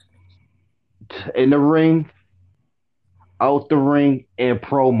in the ring, out the ring, and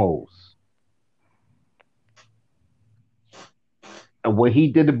promos. And what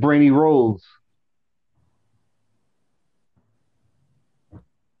he did to Brandy Rose,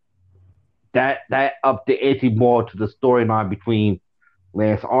 that upped the ante more to the storyline between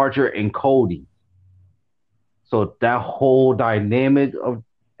Lance Archer and Cody. So that whole dynamic of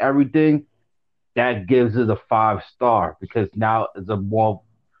everything, that gives it a 5-star because now it's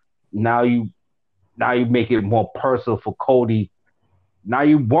now you make it more personal for Cody. Now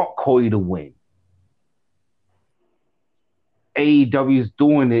you want Cody to win. AEW is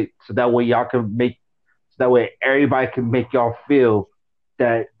doing it so that way everybody can make y'all feel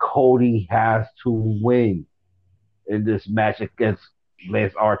that Cody has to win in this match against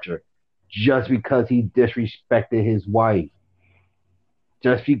Lance Archer just because he disrespected his wife.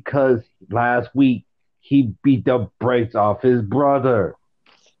 Just because last week He beat the brakes off his brother.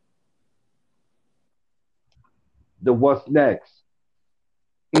 Then what's next?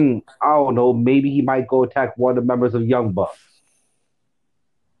 I don't know. Maybe he might go attack one of the members of Young Bucks.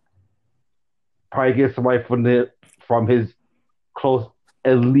 Probably get somebody from his close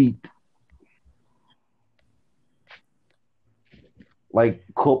elite,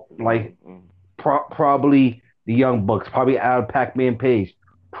 probably the Young Bucks, probably Adam Pac-Man Page,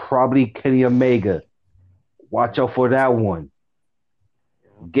 probably Kenny Omega. Watch out for that one.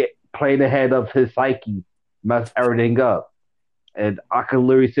 Get playing ahead of his psyche, mess everything up. And I can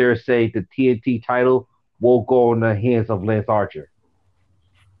literally say the TNT title will go in the hands of Lance Archer.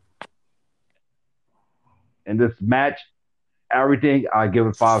 In this match, everything, I give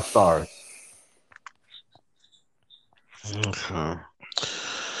it 5 stars. Okay.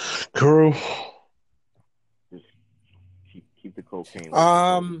 Crew. Just keep the cocaine.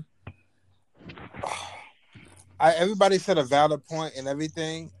 Everybody said a valid point and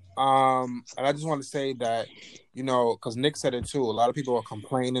everything. And I just want to say that, because Nick said it too. A lot of people are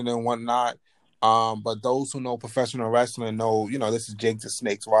complaining and whatnot. But those who know professional wrestling know, this is Jake the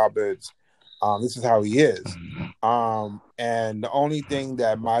Snakes Roberts. This is how he is. And the only thing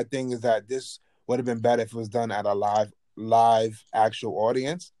my thing is that this would have been better if it was done at a live actual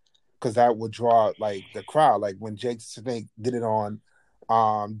audience, because that would draw like the crowd. Like when Jake the Snake did it on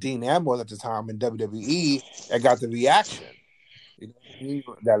Dean Ambrose at the time in WWE, it got the reaction.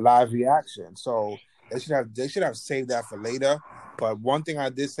 That live reaction. So they should have saved that for later. But one thing I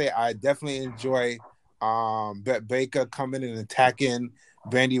did say, I definitely enjoy Brett Baker coming and attacking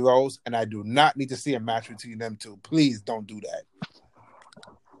Brandy Rose, and I do not need to see a match between them two. Please don't do that.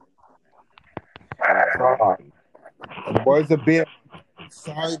 The words of Bill.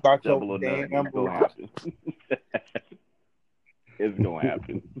 Sorry about Double your or nothing. damn It's gonna happen. It's gonna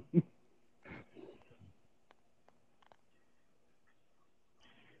happen.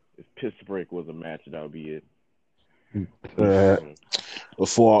 If Piss Break was a match, that would be it.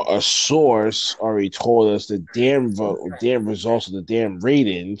 Before a source already told us the damn results of the damn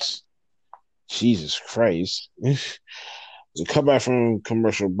ratings. Jesus Christ. We come back from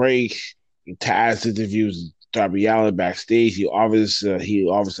commercial break. Taz interviews Darby Allin backstage. He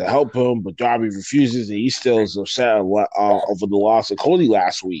obviously helped him, but Darby refuses, and he still is upset over the loss of Cody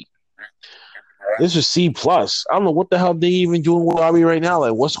last week. This is C plus. I don't know what the hell they even doing with Darby right now.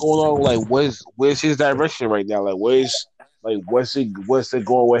 Like, what's going on? Like, where's his direction right now? Like, what's it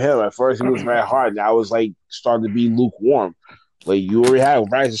going with him? At first, he was very hard. Now it's like starting to be lukewarm. Like, you already had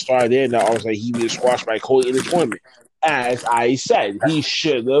Rise started there. Now I was like, he was squashed by Cody in the tournament. As I said, he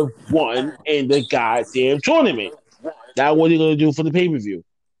should have won in the goddamn tournament. Now, what are you going to do for the pay per view?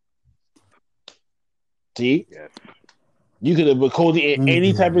 See? Yes. You could have put Cody in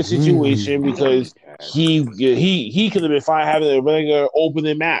any type of situation because he could have been fine having a regular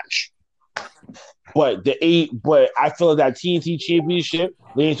opening match. But I feel like that TNT Championship,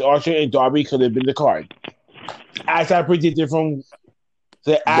 Lance Archer and Darby could have been the card, as I predicted from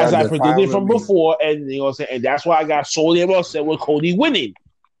before, and and that's why I got so damn upset with Cody winning.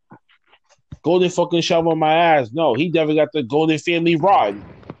 Golden fucking shovel my ass. No, he definitely got the Golden Family Rod.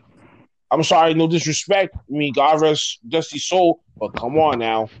 I'm sorry, no disrespect. I mean, God rest Dusty Soul, but come on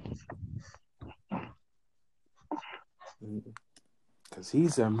now. Because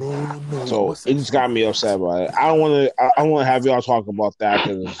he's a man. So it just got me upset about it. I don't want to have y'all talk about that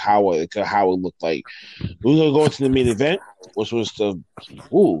because how it looked like. We're gonna go into the main event, which was the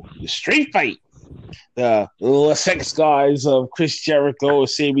street fight. The little sex guys of Chris Jericho and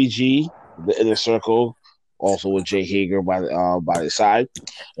Sammy G, the Inner Circle. Also with Jay Hager by the side.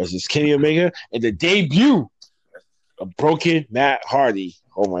 There's this Kenny Omega and the debut of Broken Matt Hardy.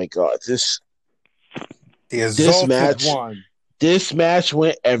 Oh my God. This match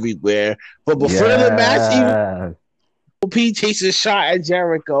went everywhere. But before the match, even P takes a shot at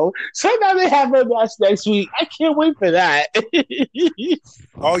Jericho. So now they have a match next week. I can't wait for that.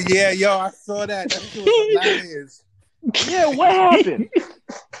 Oh yeah, yo, I saw that. That shit was hilarious. Yeah, what happened?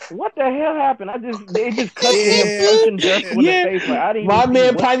 What the hell happened? They just cut me and punching Jericho in the face. Like I didn't. My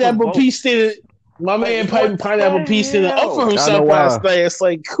man Pineapple P stated. My man Pineapple P stood up for himself last night. It's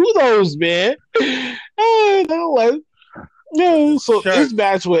like kudos, man. So this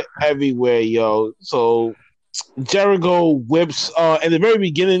match went everywhere, yo. So Jericho whips in the very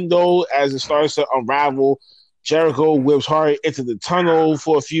beginning, though, as it starts to unravel, Jericho whips Hardy into the tunnel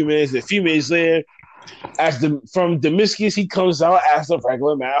for a few minutes. A few minutes later, from Damascus, he comes out as the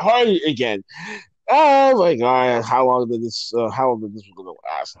regular Matt Hardy again. Oh my God! How long did this was going to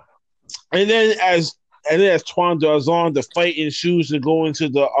last? And then as Twan does on, the fight ensues to go into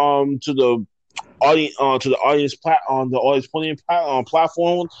the audience to the audience on the audience podium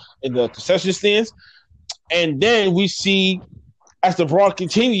platform in the concession stands, and then we see as the brawl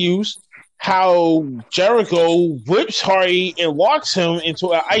continues how Jericho whips Hardy and locks him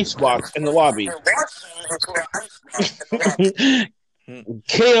into an icebox in the lobby.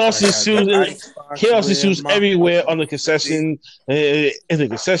 Chaos ensues. Chaos ensues everywhere on the concession in the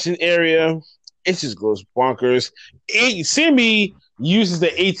concession area. It just goes bonkers. Sammy uses the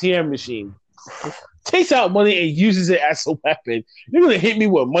ATM machine, takes out money and uses it as a weapon. You're gonna hit me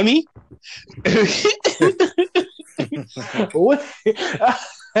with money? What?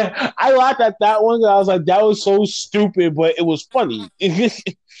 I laughed at that one. I was like, that was so stupid, but it was funny.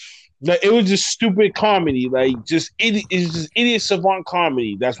 Like, it was just stupid comedy, like it's just idiot savant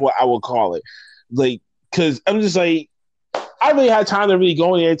comedy. That's what I would call it. Like, because I'm just like, I really had time to really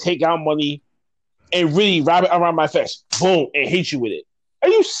go in there, take out money, and really wrap it around my fist, boom, and hit you with it. Are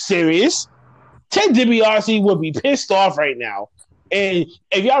you serious? Ted DiBiase would be pissed off right now. And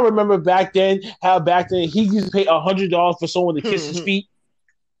if y'all remember back then, how back then he used to pay $100 for someone to kiss his feet,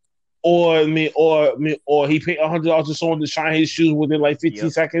 or he paid $100 for someone to shine his shoes within like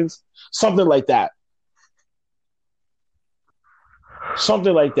 15 seconds, something like that.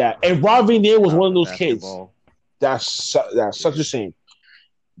 Something like that. And Rob Van Dam was one of those kids. That's such a shame.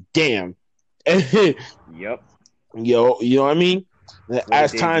 Damn. Yep. Yo, you know what I mean?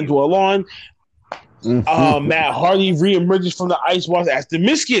 As time goes on, Matt Hardy reemerges from the icebox as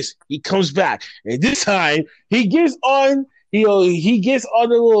Damascus. He comes back, and this time he gets on the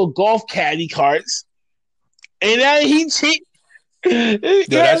little golf caddy carts, and then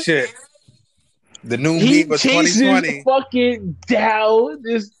that shit. The new meme of 2020. Fucking down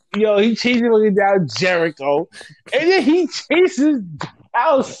this. He chases fucking down Jericho, and then he chases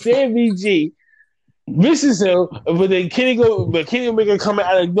down Sammy G. Misses him, but then Kenny Omega coming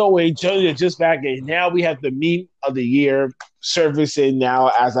out of nowhere, Johnny just back, and now we have the meme of the year servicing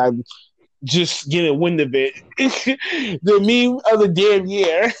now as I'm just getting wind of it. The meme of the damn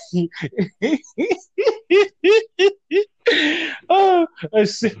year.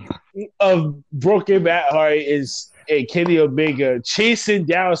 Of broken Matt Hardy is and Kenny Omega chasing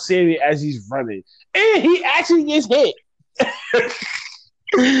down Sammy as he's running, and he actually gets hit.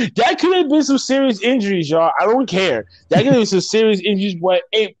 That could have been some serious injuries, y'all. I don't care. That could have been some serious injuries, but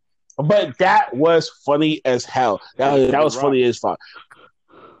that was funny as hell. That was funny as fuck.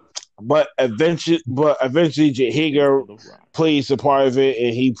 But eventually, Jay Hager plays a part of it,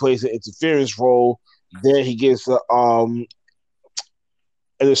 and he plays an interference role. Then he gets the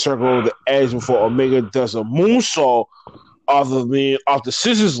in the circle of the edge before Omega does a moonsault off the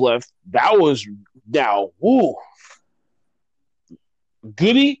scissors lift. That was woo.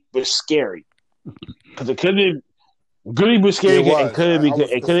 Goody but scary, because it could have goody but scary. It could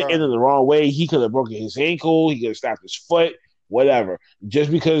have ended the wrong way. He could have broken his ankle. He could have snapped his foot. Whatever.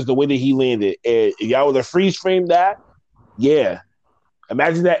 Just because the way that he landed, and if y'all would have freeze framed that, yeah.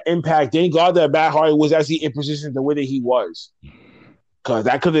 Imagine that impact. Thank God that Matt Hardy was actually in position the way that he was, because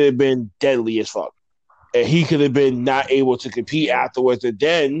that could have been deadly as fuck, and he could have been not able to compete afterwards. And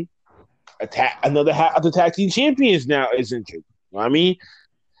then another half of the tag team champions now is injured. You know what I mean?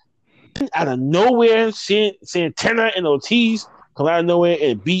 Out of nowhere, Santana and Ortiz come out of nowhere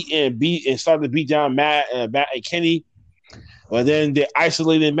and start to beat down Matt and Kenny. But then they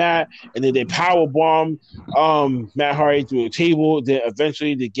isolated Matt, and then they power bomb Matt Hardy through a table. Then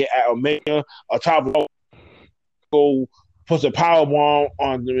eventually they get at Omega on top of puts a power bomb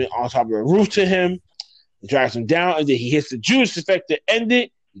on top of the roof to him, drags him down, and then he hits the Judas effect to end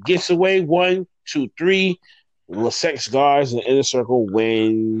it. He gets away 1, 2, 3. The 6 guys in the inner circle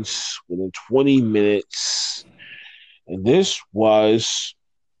wins within 20 minutes. And this was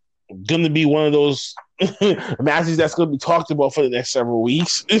going to be one of those matches that's going to be talked about for the next several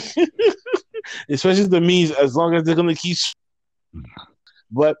weeks. Especially the memes, as long as they're going to keep.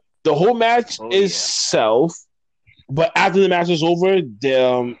 But the whole match itself, but after the match is over,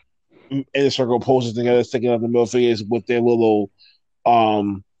 the inner circle poses together, sticking out the middle fingers with their little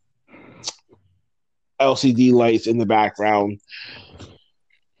LCD lights in the background.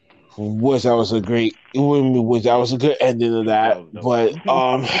 That was a good ending of that. But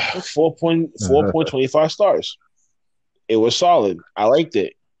 4.25 stars. It was solid. I liked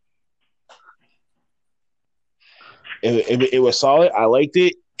it. It was solid. I liked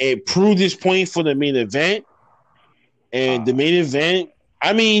it. It proved its point for the main event. And the main event,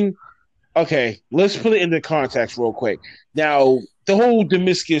 I mean, okay, let's put it into context real quick. Now, the whole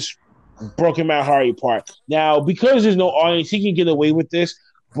Damascus broken Matt Hardy part. Now, because there's no audience, he can get away with this.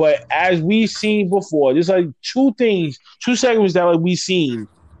 But as we've seen before, there's like two segments that we've seen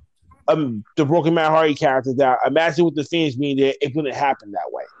the Broken Matt Hardy character that imagine with the fans being there, it wouldn't happen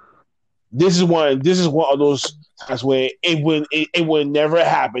that way. This is one of those times where it would never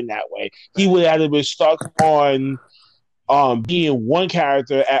happen that way. He would have been stuck on being one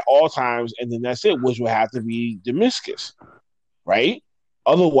character at all times, and then that's it, which would have to be Damascus, right?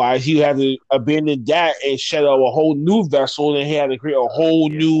 Otherwise, he had to abandon that and set up a whole new vessel, and he had to create a whole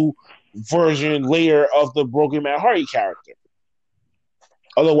new version layer of the Broken Matt Hardy character.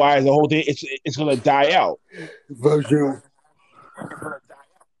 Otherwise, the whole thing it's going to die out. Version.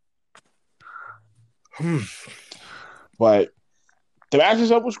 But the match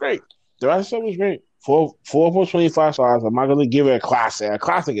itself was great. The match itself was great. 4.25 stars. I'm not going to give it a classic. A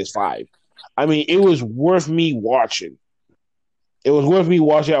classic is 5. I mean, it was worth me watching. It was worth me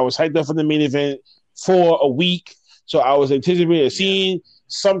watching. I was hyped up for the main event for a week, so I was anticipating seeing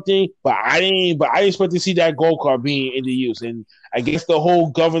something, but I didn't expect to see that gold card being in the use. And I guess the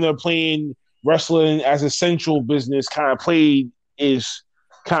whole governor playing wrestling as a central business kind of played is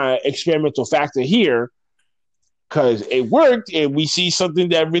kind of experimental factor here because it worked, and we see something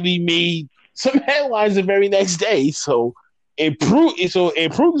that really made some headlines the very next day. So it proved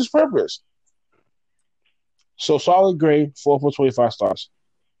its purpose. So solid grade, 4.25 stars.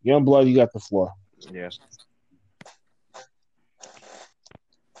 Young Blood, you got the floor. Yeah.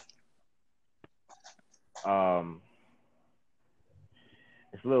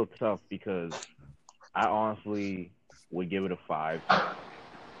 It's a little tough because I honestly would give it a 5,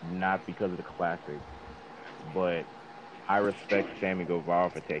 not because of the classic, but I respect Sammy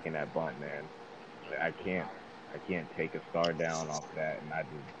Guevara for taking that bump, man. I can't take a star down off that, and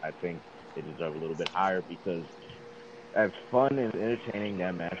I think it deserved a little bit higher because as fun and entertaining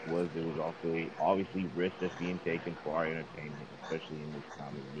that match was, it was also obviously risk that's being taken for our entertainment, especially in this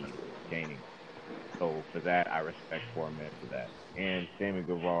time of need of entertaining. So for that, I respect Foreman for that. And Sammy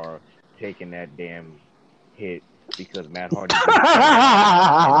Guevara taking that damn hit because Matt Hardy that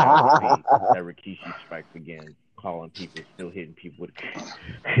Rikishi strikes again, calling people, still hitting people with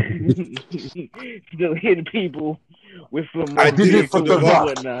still hitting people with some more I did it for the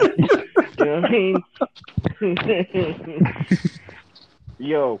whatnot. You know what I mean?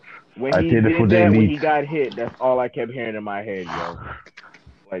 Yo, when he did that, when he got hit, that's all I kept hearing in my head, yo.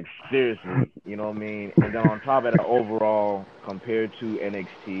 Like, seriously, you know what I mean? And then on top of that, overall, compared to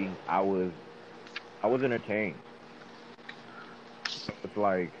NXT, I was entertained. It's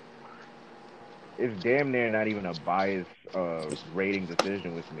like, it's damn near not even a biased rating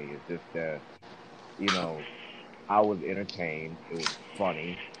decision with me. It's just that, you know, I was entertained. It was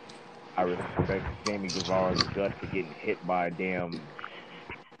funny. I respect Sammy Guevara's guts for getting hit by a damn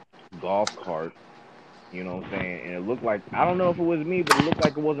golf cart. You know what I'm saying? And it looked like, I don't know if it was me, but it looked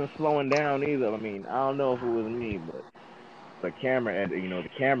like it wasn't slowing down either. I mean, I don't know if it was me, but the camera editing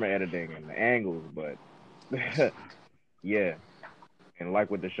and the angles, but yeah. And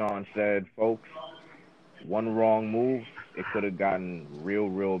like what Deshaun said, folks, one wrong move, it could have gotten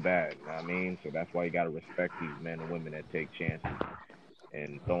real bad. You know what I mean? So that's why you got to respect these men and women that take chances.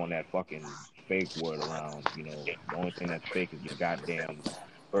 And throwing that fucking fake word around, you know, the only thing that's fake is your goddamn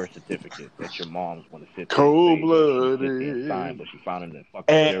birth certificate that your mom's want to sit there and sign, but she found in the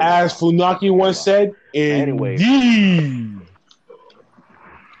fucking. And as Funaki once said, anyway.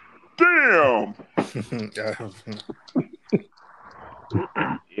 Damn.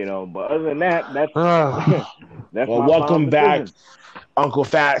 You know, but other than that, that's well, welcome back, Uncle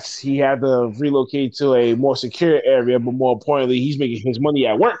Fats. He had to relocate to a more secure area, but more importantly, he's making his money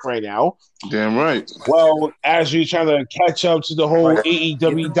at work right now. Damn right. Well, as you're trying to catch up to the whole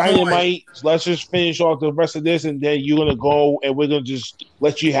AEW Dynamite, let's just finish off the rest of this, and then you're gonna go, and we're gonna just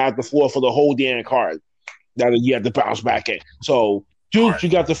let you have the floor for the whole damn card. Now that you have to bounce back in. So, Duke, you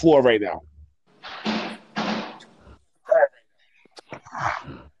got the floor right now.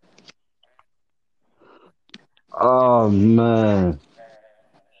 Oh man,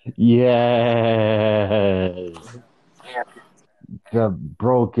 yes, the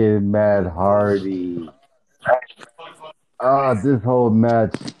broken Matt Hardy. This whole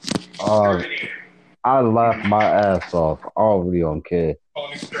match, I laughed my ass off. I really don't care.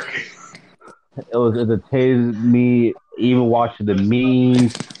 It was entertaining me, even watching the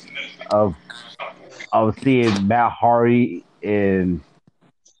memes of seeing Matt Hardy and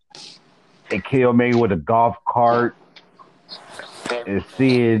Kenny Omega with a golf cart and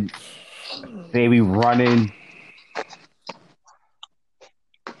seeing Sammy running.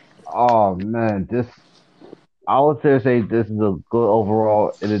 Oh man, I would say this is a good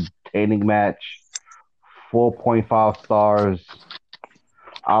overall entertaining match. 4.5 stars.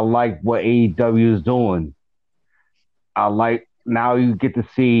 I like what AEW is doing. I like now you get to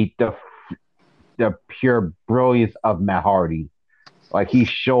see the pure brilliance of Matt Hardy. Like he's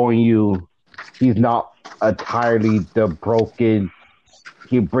showing you, he's not entirely the broken.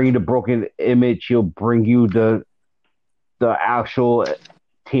 He'll bring the broken image. He'll bring you the actual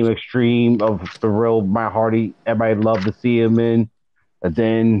Team Extreme of the real Matt Hardy. Everybody loved to see him in, and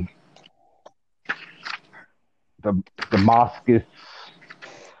then the Moskis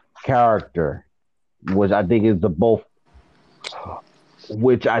character, which I think is the both,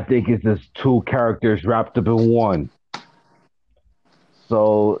 which I think is just two characters wrapped up in one.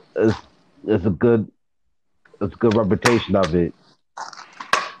 So it's a good reputation of it.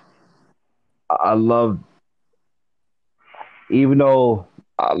 I love, even though,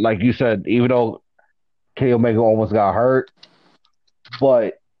 like you said, even though Kenny Omega almost got hurt,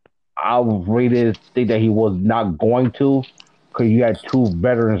 but I really think that he was not going to, because you had two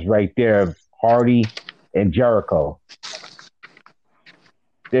veterans right there, Hardy and Jericho.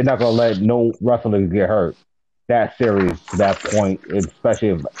 They're not gonna let no wrestler get hurt that serious to that point, especially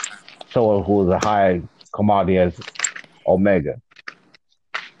if someone who is a high commodity as Omega.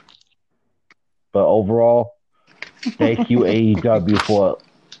 But overall, thank you AEW for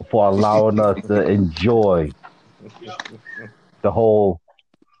allowing us to enjoy the whole.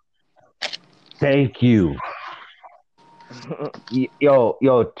 Thank you, yo,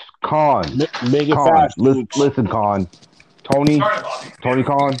 Make it Con, fast, dude. listen, Con, Tony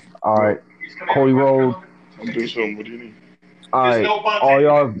Khan. All Yo, right, Cody Rhodes. I'm doing something. What do you need? All right, all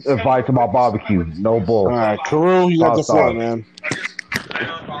y'all advice about barbecue. No All bull. right, Carew, you got the floor, man.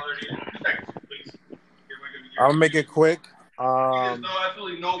 I'll make it quick.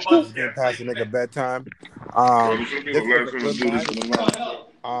 Just getting past the nigga bedtime. This was a good match.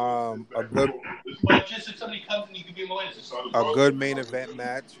 A good main event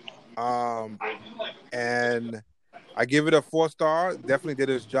match. And I give it a 4-star. Definitely did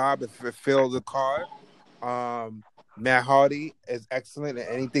his job. It filled the card. Matt Hardy is excellent at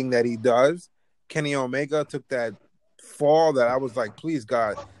anything that he does. Kenny Omega took that fall that I was like, please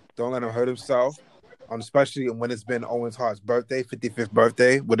God, don't let him hurt himself. Especially when it's been Owen Hart's birthday, 55th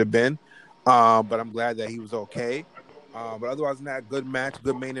birthday would have been. But I'm glad that he was okay. But otherwise than that, good match,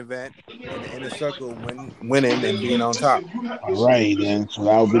 good main event, and the inner circle winning and being on top. All right, then. So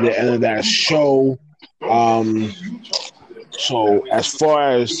that will be the end of that show. So as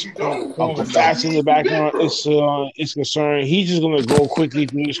far as Uncle Fats in the background is concerned, he's just gonna go quickly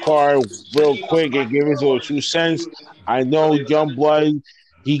through his card real quick and give his little 2 cents. I know Young Blood,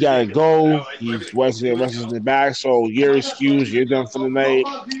 he gotta go. He's wrestling in the back, so you're excused. You're done for the night.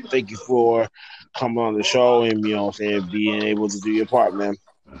 Thank you for coming on the show and saying being able to do your part, man.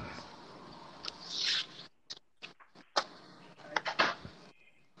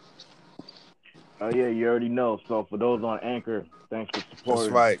 Oh yeah, you already know. So for those on Anchor, thanks for That's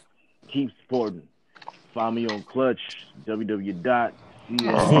supporting. right. Keep supporting. Find me on Clutch,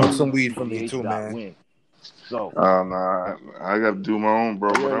 Smoke some weed for me too, man. www.csu.win. So, Nah, I got to do my own, bro.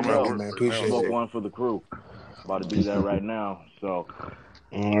 you But I'm already at know. work Man, right appreciate now. Smoke it. one for the crew. About to do that right now. So,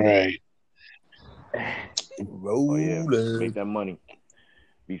 All right. oh yeah, Rolling. make that money.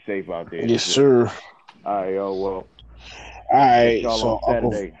 Be safe out there. Yes, Shit. sir. All right, yo. Well, All catch right, y'all so on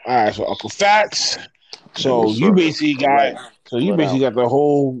Saturday. Uncle Fats. So What's you up? basically All right. got the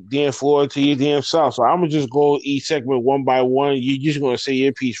whole damn floor to your damn self. So I'm gonna just go each segment one by one. You just gonna say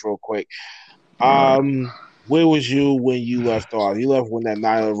your piece real quick. Where was you when you left off? You left when that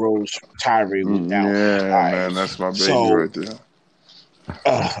Nyla Rose tirade went down. Yeah, All man, that's my baby So right there.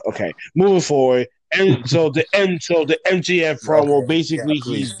 okay, moving forward. And so the MGF promo, Okay. basically Yeah, he's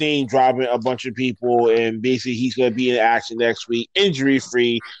please. name dropping a bunch of people, and basically he's going to be in action next week, injury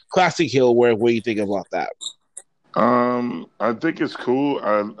free, classic heel work. What do you think about that? I think it's cool.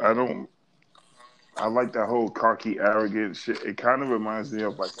 I like that whole cocky, arrogant shit. It kind of reminds me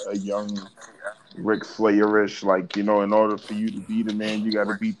of like a young Ric Flair-ish, like, in order for you to be the man, you got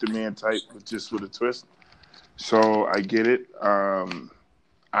to beat the man type, but just with a twist. So I get it.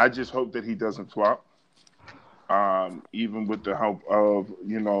 I just hope that he doesn't flop. Even with the help of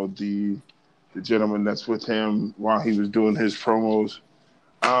the gentleman that's with him while he was doing his promos.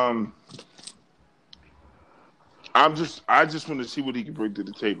 Um, I just want to see what he can bring to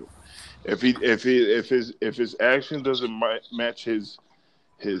the table. If his action doesn't match his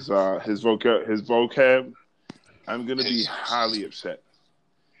vocab, I'm gonna be highly upset,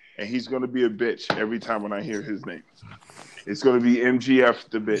 and he's gonna be a bitch every time when I hear his name. It's gonna be MGF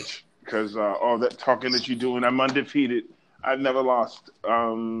the bitch because all that talking that you're doing, I'm undefeated. I've never lost.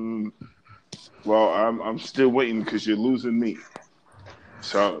 Well, I'm still waiting because you're losing me.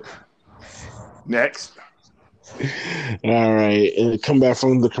 So next. All right, and come back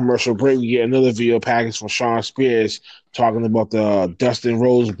from the commercial break, we get another video package from Sean Spears talking about the Dustin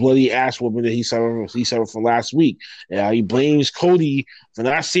Rhodes bloody ass whooping that he suffered from last week. And he blames Cody for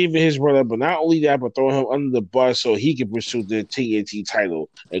not saving his brother, but not only that, but throwing him under the bus so he can pursue the TNT title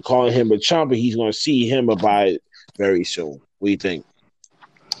and calling him a chump. And he's going to see him about it very soon. What do you think?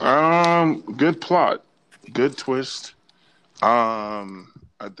 Good plot, good twist. I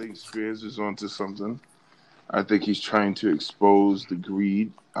think Spears is onto something. I think he's trying to expose the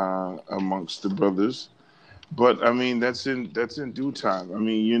greed amongst the brothers. But I mean, that's in due time. I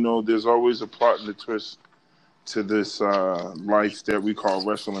mean, there's always a plot and a twist to this life that we call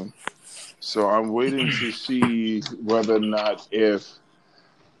wrestling. So I'm waiting to see whether or not if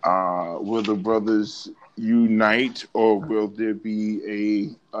will the brothers unite or will there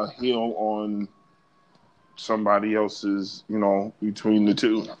be a heel on somebody else's, between the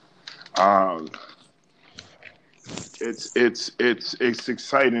two. Um, it's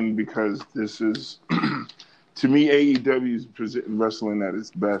exciting because this is to me AEW is presenting wrestling at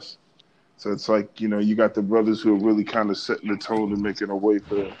its best. So it's like you got the brothers who are really kind of setting the tone and making a way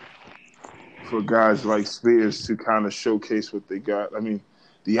for guys like Spears to kind of showcase what they got. I mean,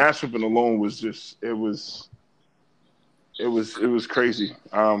 the ass whipping alone was just it was crazy.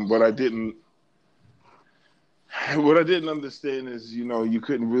 What I didn't understand is you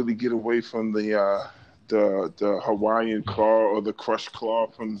couldn't really get away from the Hawaiian claw or the crush claw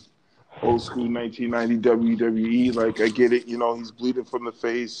from old school 1990 WWE. Like I get it, he's bleeding from the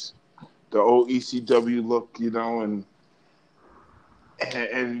face, the old ECW look, and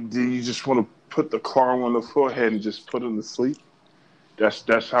you just want to put the claw on the forehead and just put him to sleep. That's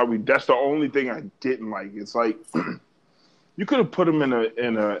the only thing I didn't like. It's like you could have put him in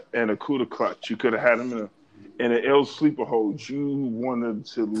a Kuda clutch. You could have had him in an ill sleeper hold. You wanted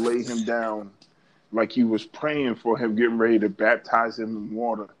to lay him down like you was praying for him, getting ready to baptize him in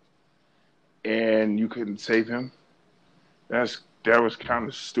water, and you couldn't save him. That was kind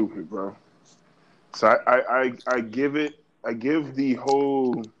of stupid, bro. So I give the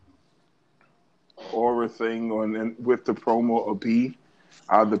whole aura thing with the promo a B.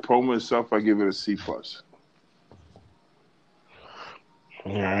 The promo itself, I give it a C+.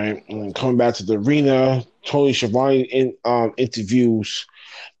 All right, and coming back to the arena, Tony Schiavone interviews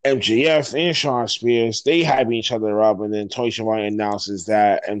MJF and Sean Spears. They hyping each other up, and then Tony Schiavone announces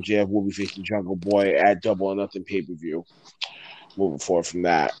that MJF will be facing Jungle Boy at Double or Nothing pay-per-view. Moving forward from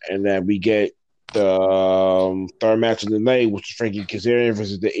that, and then we get the third match of the night, which is Frankie Kazarian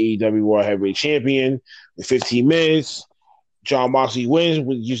versus the AEW World Heavyweight Champion. In 15 minutes, John Moxley wins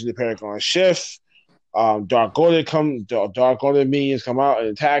with using the Paragon Shift. Dark Order minions come out and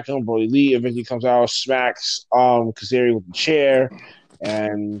attack him. Brody Lee eventually comes out, smacks Kazarian with the chair,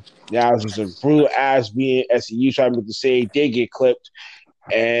 and now it's just a brutal ass being SCU trying to say they get clipped,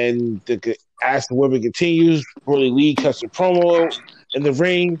 and as the women continues, Brody Lee cuts a promo in the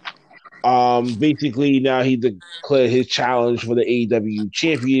ring. Basically now he declared his challenge for the AEW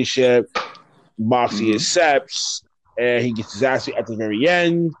Championship. Moxley accepts, and he gets his ass at the very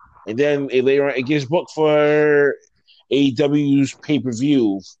end. And then later on, it gets booked for AEW's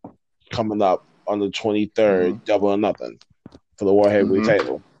pay-per-view coming up on the 23rd, Double or Nothing, for the World Heavyweight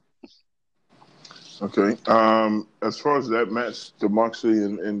title. Okay. As far as that match, the Moxley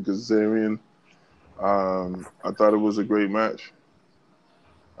and Kazarian, I thought it was a great match.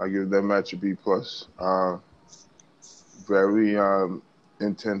 I give that match a B+. Very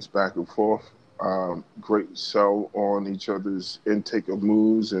intense back and forth. Great sell on each other's intake of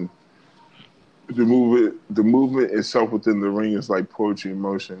moves, and the movement itself within the ring is like poetry in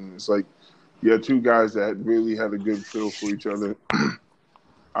motion. It's like you had two guys that really had a good feel for each other.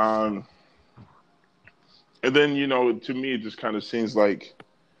 And then to me, it just kind of seems like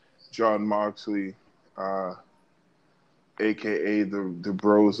John Moxley, aka the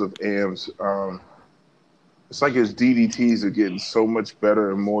Bros of AMS. It's like his DDTs are getting so much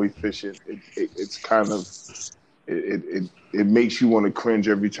better and more efficient. It's kind of it makes you want to cringe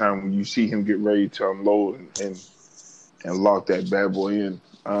every time when you see him get ready to unload and lock that bad boy in.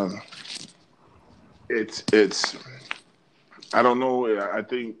 It's I don't know. I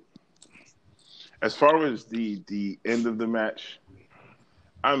think as far as the end of the match,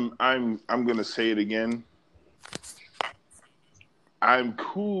 I'm gonna say it again. I'm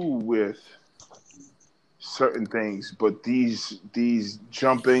cool with certain things, but these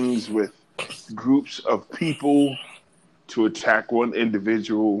jumpings with groups of people to attack one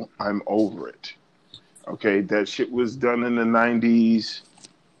individual, I'm over it. Okay, that shit was done in the 90s,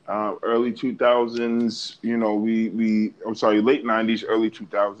 early 2000s. I'm sorry, late 90s, early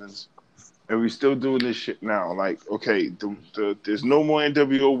 2000s, and we still doing this shit now. Like, okay, there's no more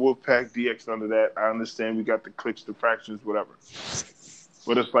NWO Wolfpack DX, none of that. I understand we got the clicks, the fractions, whatever.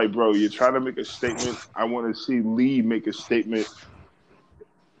 But it's like, bro, you're trying to make a statement. I want to see Lee make a statement,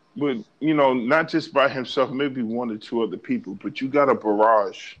 but not just by himself, maybe one or two other people. But you got a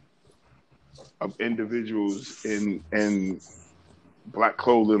barrage of individuals in black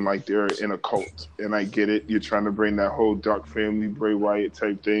clothing like they're in a cult. And I get it. You're trying to bring that whole Dark Family, Bray Wyatt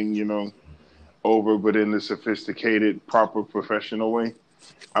type thing, over, but in a sophisticated, proper, professional way.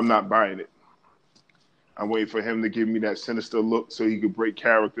 I'm not buying it. I'm waiting for him to give me that sinister look so he could break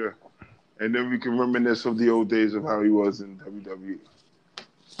character. And then we can reminisce of the old days of how he was in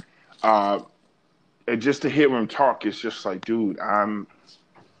WWE. And just to hear him talk, it's just like, dude, I'm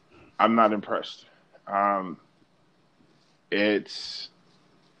not impressed. It's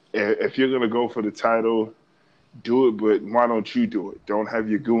if you're gonna go for the title, do it, but why don't you do it? Don't have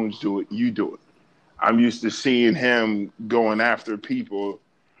your goons do it. You do it. I'm used to seeing him going after people,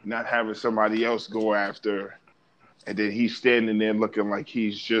 not having somebody else go after, and then he's standing there looking like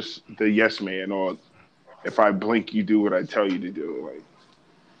he's just the yes man, or if I blink, you do what I tell you to do.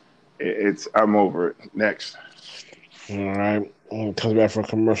 Like, I'm over it. Next. All right. Comes back from a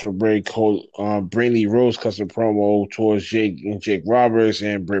commercial break. Brandy Rose cuts a promo towards Jake Roberts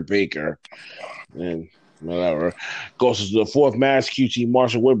and Britt Baker. And whatever. Goes to the fourth match. QT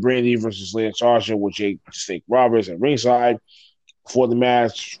Marshall with Brandy versus Lance Archer with Jake Roberts at ringside. Before the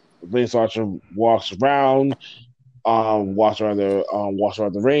match, Lance Archer walks around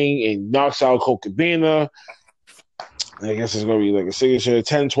the ring and knocks out Colt Cabana. I guess it's going to be like a signature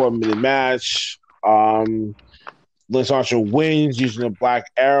 10, 12-minute match. Lance Archer wins using a black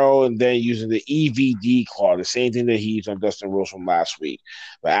arrow and then using the EVD claw, the same thing that he used on Dustin Rhodes from last week.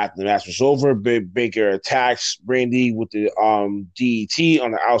 But after the match was over, Baker attacks Brandy with the DET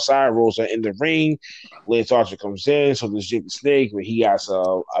on the outside, rolls her in the ring. Lance Archer comes in, so there's Jake the Snake, but he has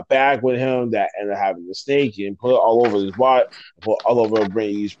a bag with him that ended up having the snake and put it all over his body, put all over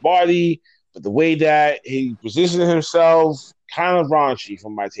Brandy's body. But the way that he positioned himself, kind of raunchy for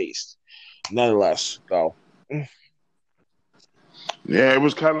my taste. Nonetheless, though. Yeah, it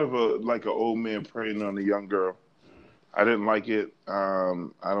was kind of like an old man preying on a young girl. I didn't like it. I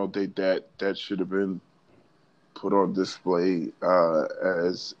don't think that should have been put on display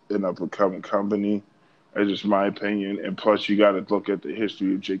as an up-and-coming company. That's just my opinion. And plus, you got to look at the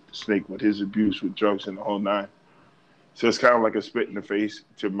history of Jake the Snake with his abuse with drugs and the whole nine. So it's kind of like a spit in the face.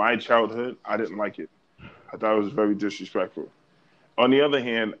 To my childhood, I didn't like it. I thought it was very disrespectful. On the other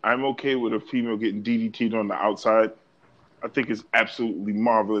hand, I'm okay with a female getting DDT'd on the outside. I think it's absolutely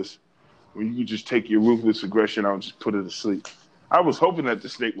marvelous when you can just take your ruthless aggression out and just put it to sleep. I was hoping that the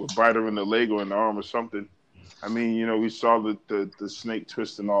snake would bite her in the leg or in the arm or something. I mean, we saw the snake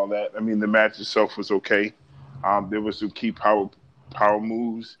twist and all that. I mean, the match itself was okay. There was some key power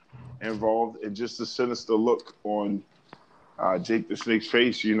moves involved, and just the sinister look on Jake the Snake's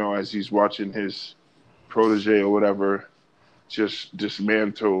face, as he's watching his protege or whatever just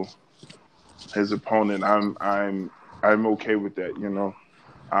dismantle his opponent. I'm okay with that,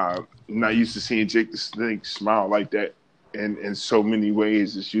 I'm not used to seeing Jake the Snake smile like that in so many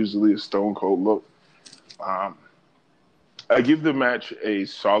ways. It's usually a stone cold look. I give the match a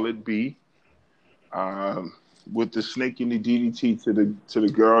solid B. With the snake and the DDT to the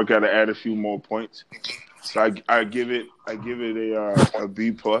girl, got to add a few more points. So I give it a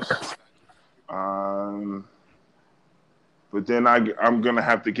B plus. But then I'm gonna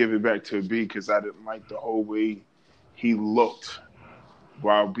have to give it back to a B because I didn't like the whole way he looked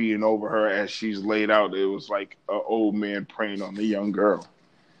while being over her as she's laid out. It was like an old man preying on the young girl,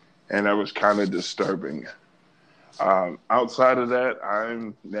 and that was kind of disturbing. Outside of that,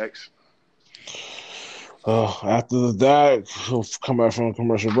 I'm next. After that, come back from a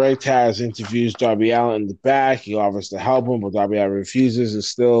commercial break. Taz interviews Darby Allin in the back. He offers to help him, but Darby Allin refuses and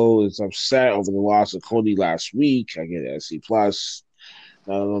still is upset over the loss of Cody last week. I get a C plus.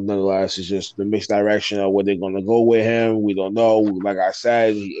 Nonetheless, it's just the mixed direction of where they're going to go with him. We don't know. Like I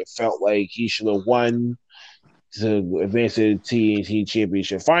said, it felt like he should have won to advance to the TNT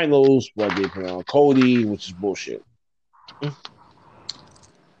Championship Finals, but they put on Cody, which is bullshit.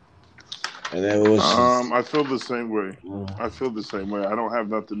 And then it was. I feel the same way. I don't have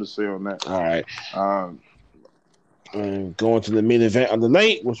nothing to say on that. All right. And going to the main event of the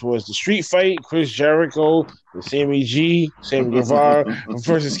night, which was the street fight: Chris Jericho, the Sammy Guevara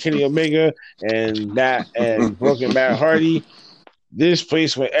versus Kenny Omega and Broken Matt Hardy. This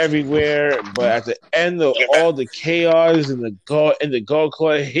place went everywhere, but at the end of all the chaos and the gold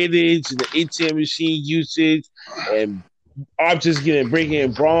club hittage and the ATM machine usage and objects getting breaking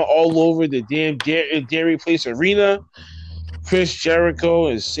and brawling all over the damn Dairy Place Arena. Chris Jericho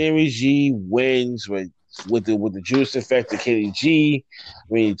and Sammy G wins with the juice effect to Kenny G.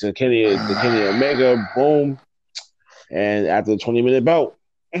 I mean to Kenny Omega. Boom. And after the 20-minute bout.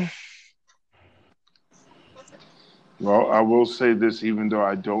 Well, I will say this, even though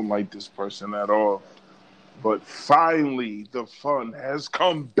I don't like this person at all, but finally the fun has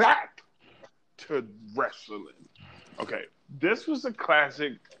come back to wrestling. Okay, this was a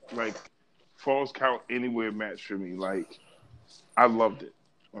classic, like, falls count anywhere match for me. Like, I loved it.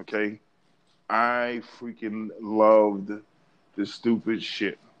 Okay, I freaking loved the stupid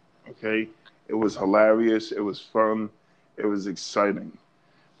shit. Okay, it was hilarious. It was fun. It was exciting.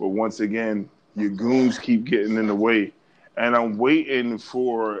 But once again, your goons keep getting in the way. And I'm waiting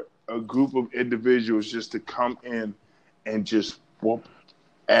for a group of individuals just to come in and just whoop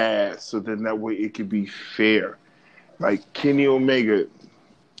ass so then that way it can be fair. Like Kenny Omega,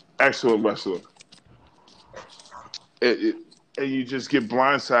 excellent wrestler. And you just get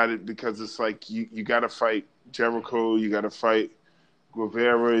blindsided because it's like you got to fight Jericho, you got to fight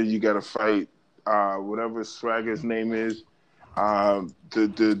Guevara, you got to fight whatever Swagger's name is,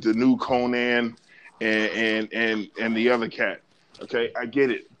 the new Conan, and the other cat. Okay, I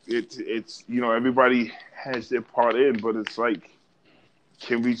get it. It's everybody has their part in, but it's like,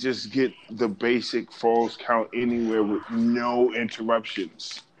 can we just get the basic falls count anywhere with no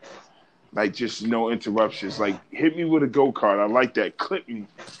interruptions? Like, just no interruptions. Like, hit me with a go-kart. I like that. Clip me.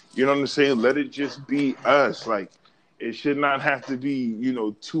 You know what I'm saying? Let it just be us. Like, it should not have to be,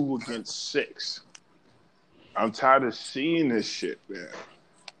 2 against 6. I'm tired of seeing this shit, man.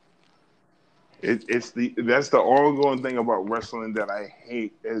 That's the ongoing thing about wrestling that I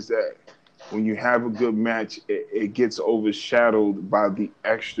hate, is that when you have a good match, it gets overshadowed by the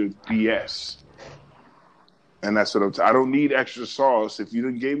extra BS. And that's what I don't need extra sauce. If you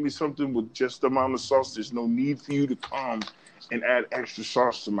done gave me something with just the amount of sauce, there's no need for you to come and add extra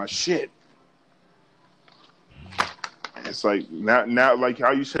sauce to my shit. It's like now, like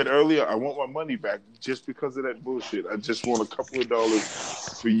how you said earlier, I want my money back just because of that bullshit. I just want a couple of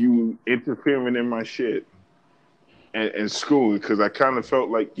dollars for you interfering in my shit and screwing, because I kind of felt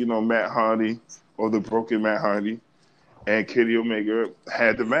like, Matt Hardy, or the broken Matt Hardy, and Kenny Omega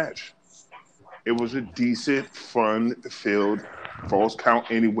had the match. It was a decent, fun-filled, falls count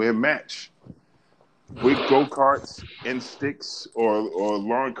anywhere match with go-karts and sticks, or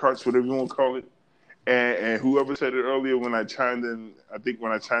lawn carts, whatever you want to call it. And whoever said it earlier, when I chimed in, I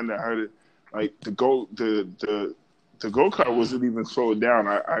heard it. Like, the go-kart wasn't even slowed down.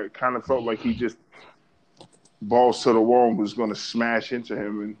 I kind of felt like he just balls to the wall and was going to smash into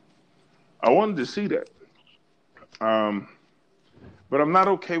him, and I wanted to see that. But I'm not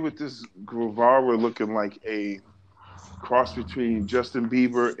okay with this Guevara looking like a cross between Justin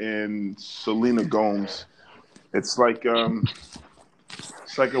Bieber and Selena Gomez. It's like I'm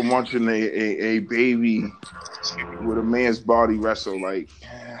watching a baby with a man's body wrestle. Like,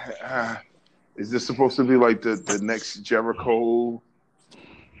 is this supposed to be like the next Jericho,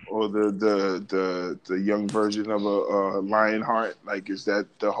 or the young version of a Lionheart? Like, is that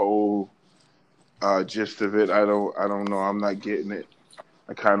the whole gist of it? I don't know. I'm not getting it.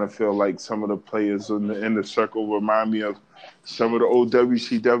 I kind of feel like some of the players in the circle remind me of some of the old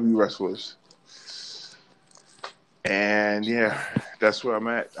WCW wrestlers. And yeah, that's where I'm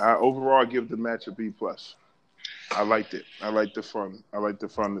at. Overall, I give the match a B+. I liked it. I liked the fun. I liked the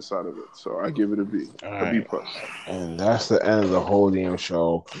funness out of it. So I give it a B. A B+. And that's the end of the whole damn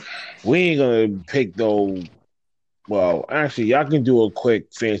show. We ain't gonna pick though. Well, actually, y'all can do a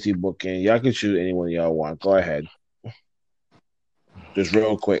quick fantasy booking. Y'all can choose anyone y'all want. Go ahead. Just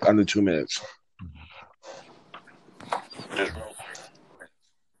real quick, under 2 minutes.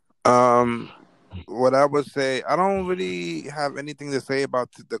 What I would say, I don't really have anything to say about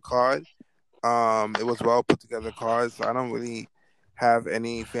the card. It was well put together card, so I don't really have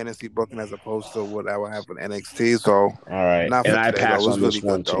any fantasy booking as opposed to what I would have with NXT. So, all right, not for and I today, pass but it was on really this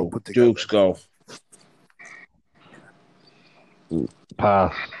one good, though, too. put together. Dukes, go.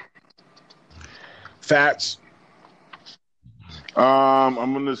 Pass. Fats. I'm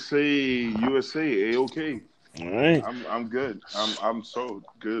gonna say USA. A-OK. All right. I'm good. I'm so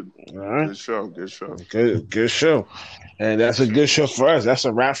good. All right. Good show. Good show. Good show. And that's a good show for us. That's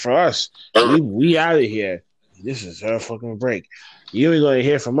a wrap for us. We out of here. This is our fucking break. You ain't gonna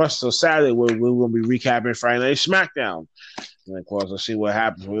hear from us till Saturday. We're gonna be recapping Friday Night SmackDown. And of course, we'll see what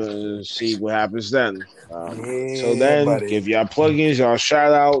happens. We'll see what happens then. So then, buddy. give y'all plugins, y'all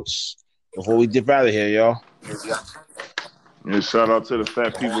shout outs before we dip out of here, y'all. Yeah, shout out to the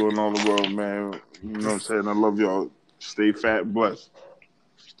fat people in all the world, man. You know what I'm saying? I love y'all. Stay fat and blessed.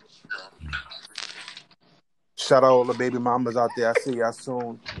 Shout out all the baby mamas out there. I see y'all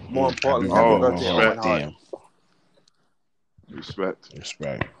soon. More importantly, Happy happy birthday, birthday, respect. Owen Hart. Damn.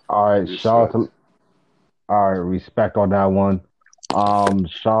 Respect. All right, shout out to respect on that one.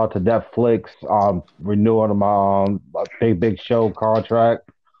 Shout out to Netflix. Renewing my big show contract.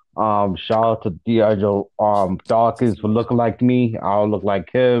 Shout out to D'Angelo Dawkins for looking like me. I don't look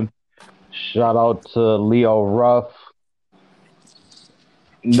like him. Shout out to Leo Ruff.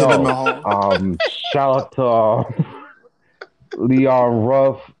 Jinder No. Mahal. Shout out to Leon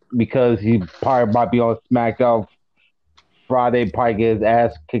Ruff because he probably might be on SmackDown Friday, probably get his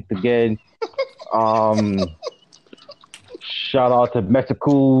ass kicked again. Shout out to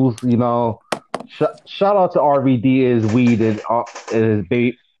Mexicools, shout out to RVD, his weed, and his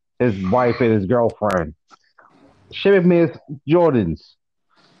baby, his wife, and his girlfriend. Shimmy Miss Jordans,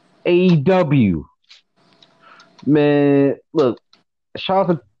 AEW. Man, look, shout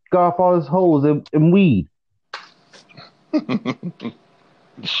out to Godfather's hoes and weed.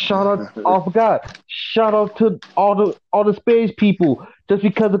 Shout out, I forgot. Shout out to all the Spanish people. Just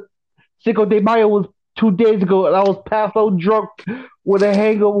because Cinco de Mayo was 2 days ago, and I was passed out drunk with a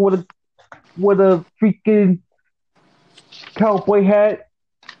hangover with a freaking cowboy hat.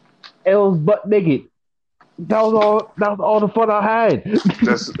 And it was butt naked. That was all the fun I had.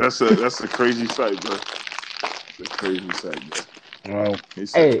 That's a crazy sight, bro. It's a crazy sight, bro. Well, He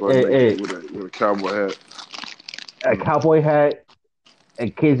said butt naked hey. with a cowboy hat. A cowboy hat, a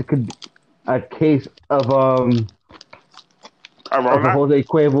case of Jose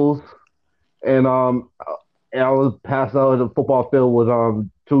Cuervo's, and I was passed out in the football field with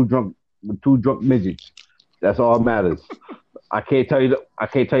two drunk midgets. That's all that matters. I can't tell you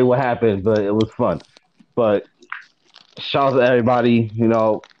what happened, but it was fun. But shout out to everybody,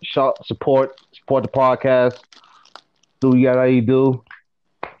 support the podcast. Do what you do.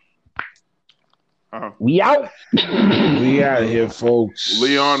 We out. We out here, folks.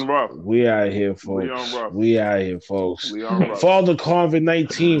 Leon Ruff. We out here, folks. Leon Ruff. We out here, folks. Leon Ruff. For all the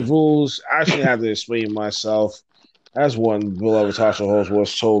COVID-19 rules, I actually have to explain myself. As one beloved Tasha host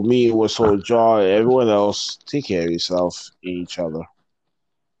was told me, was told Jar, and everyone else, take care of yourself and each other.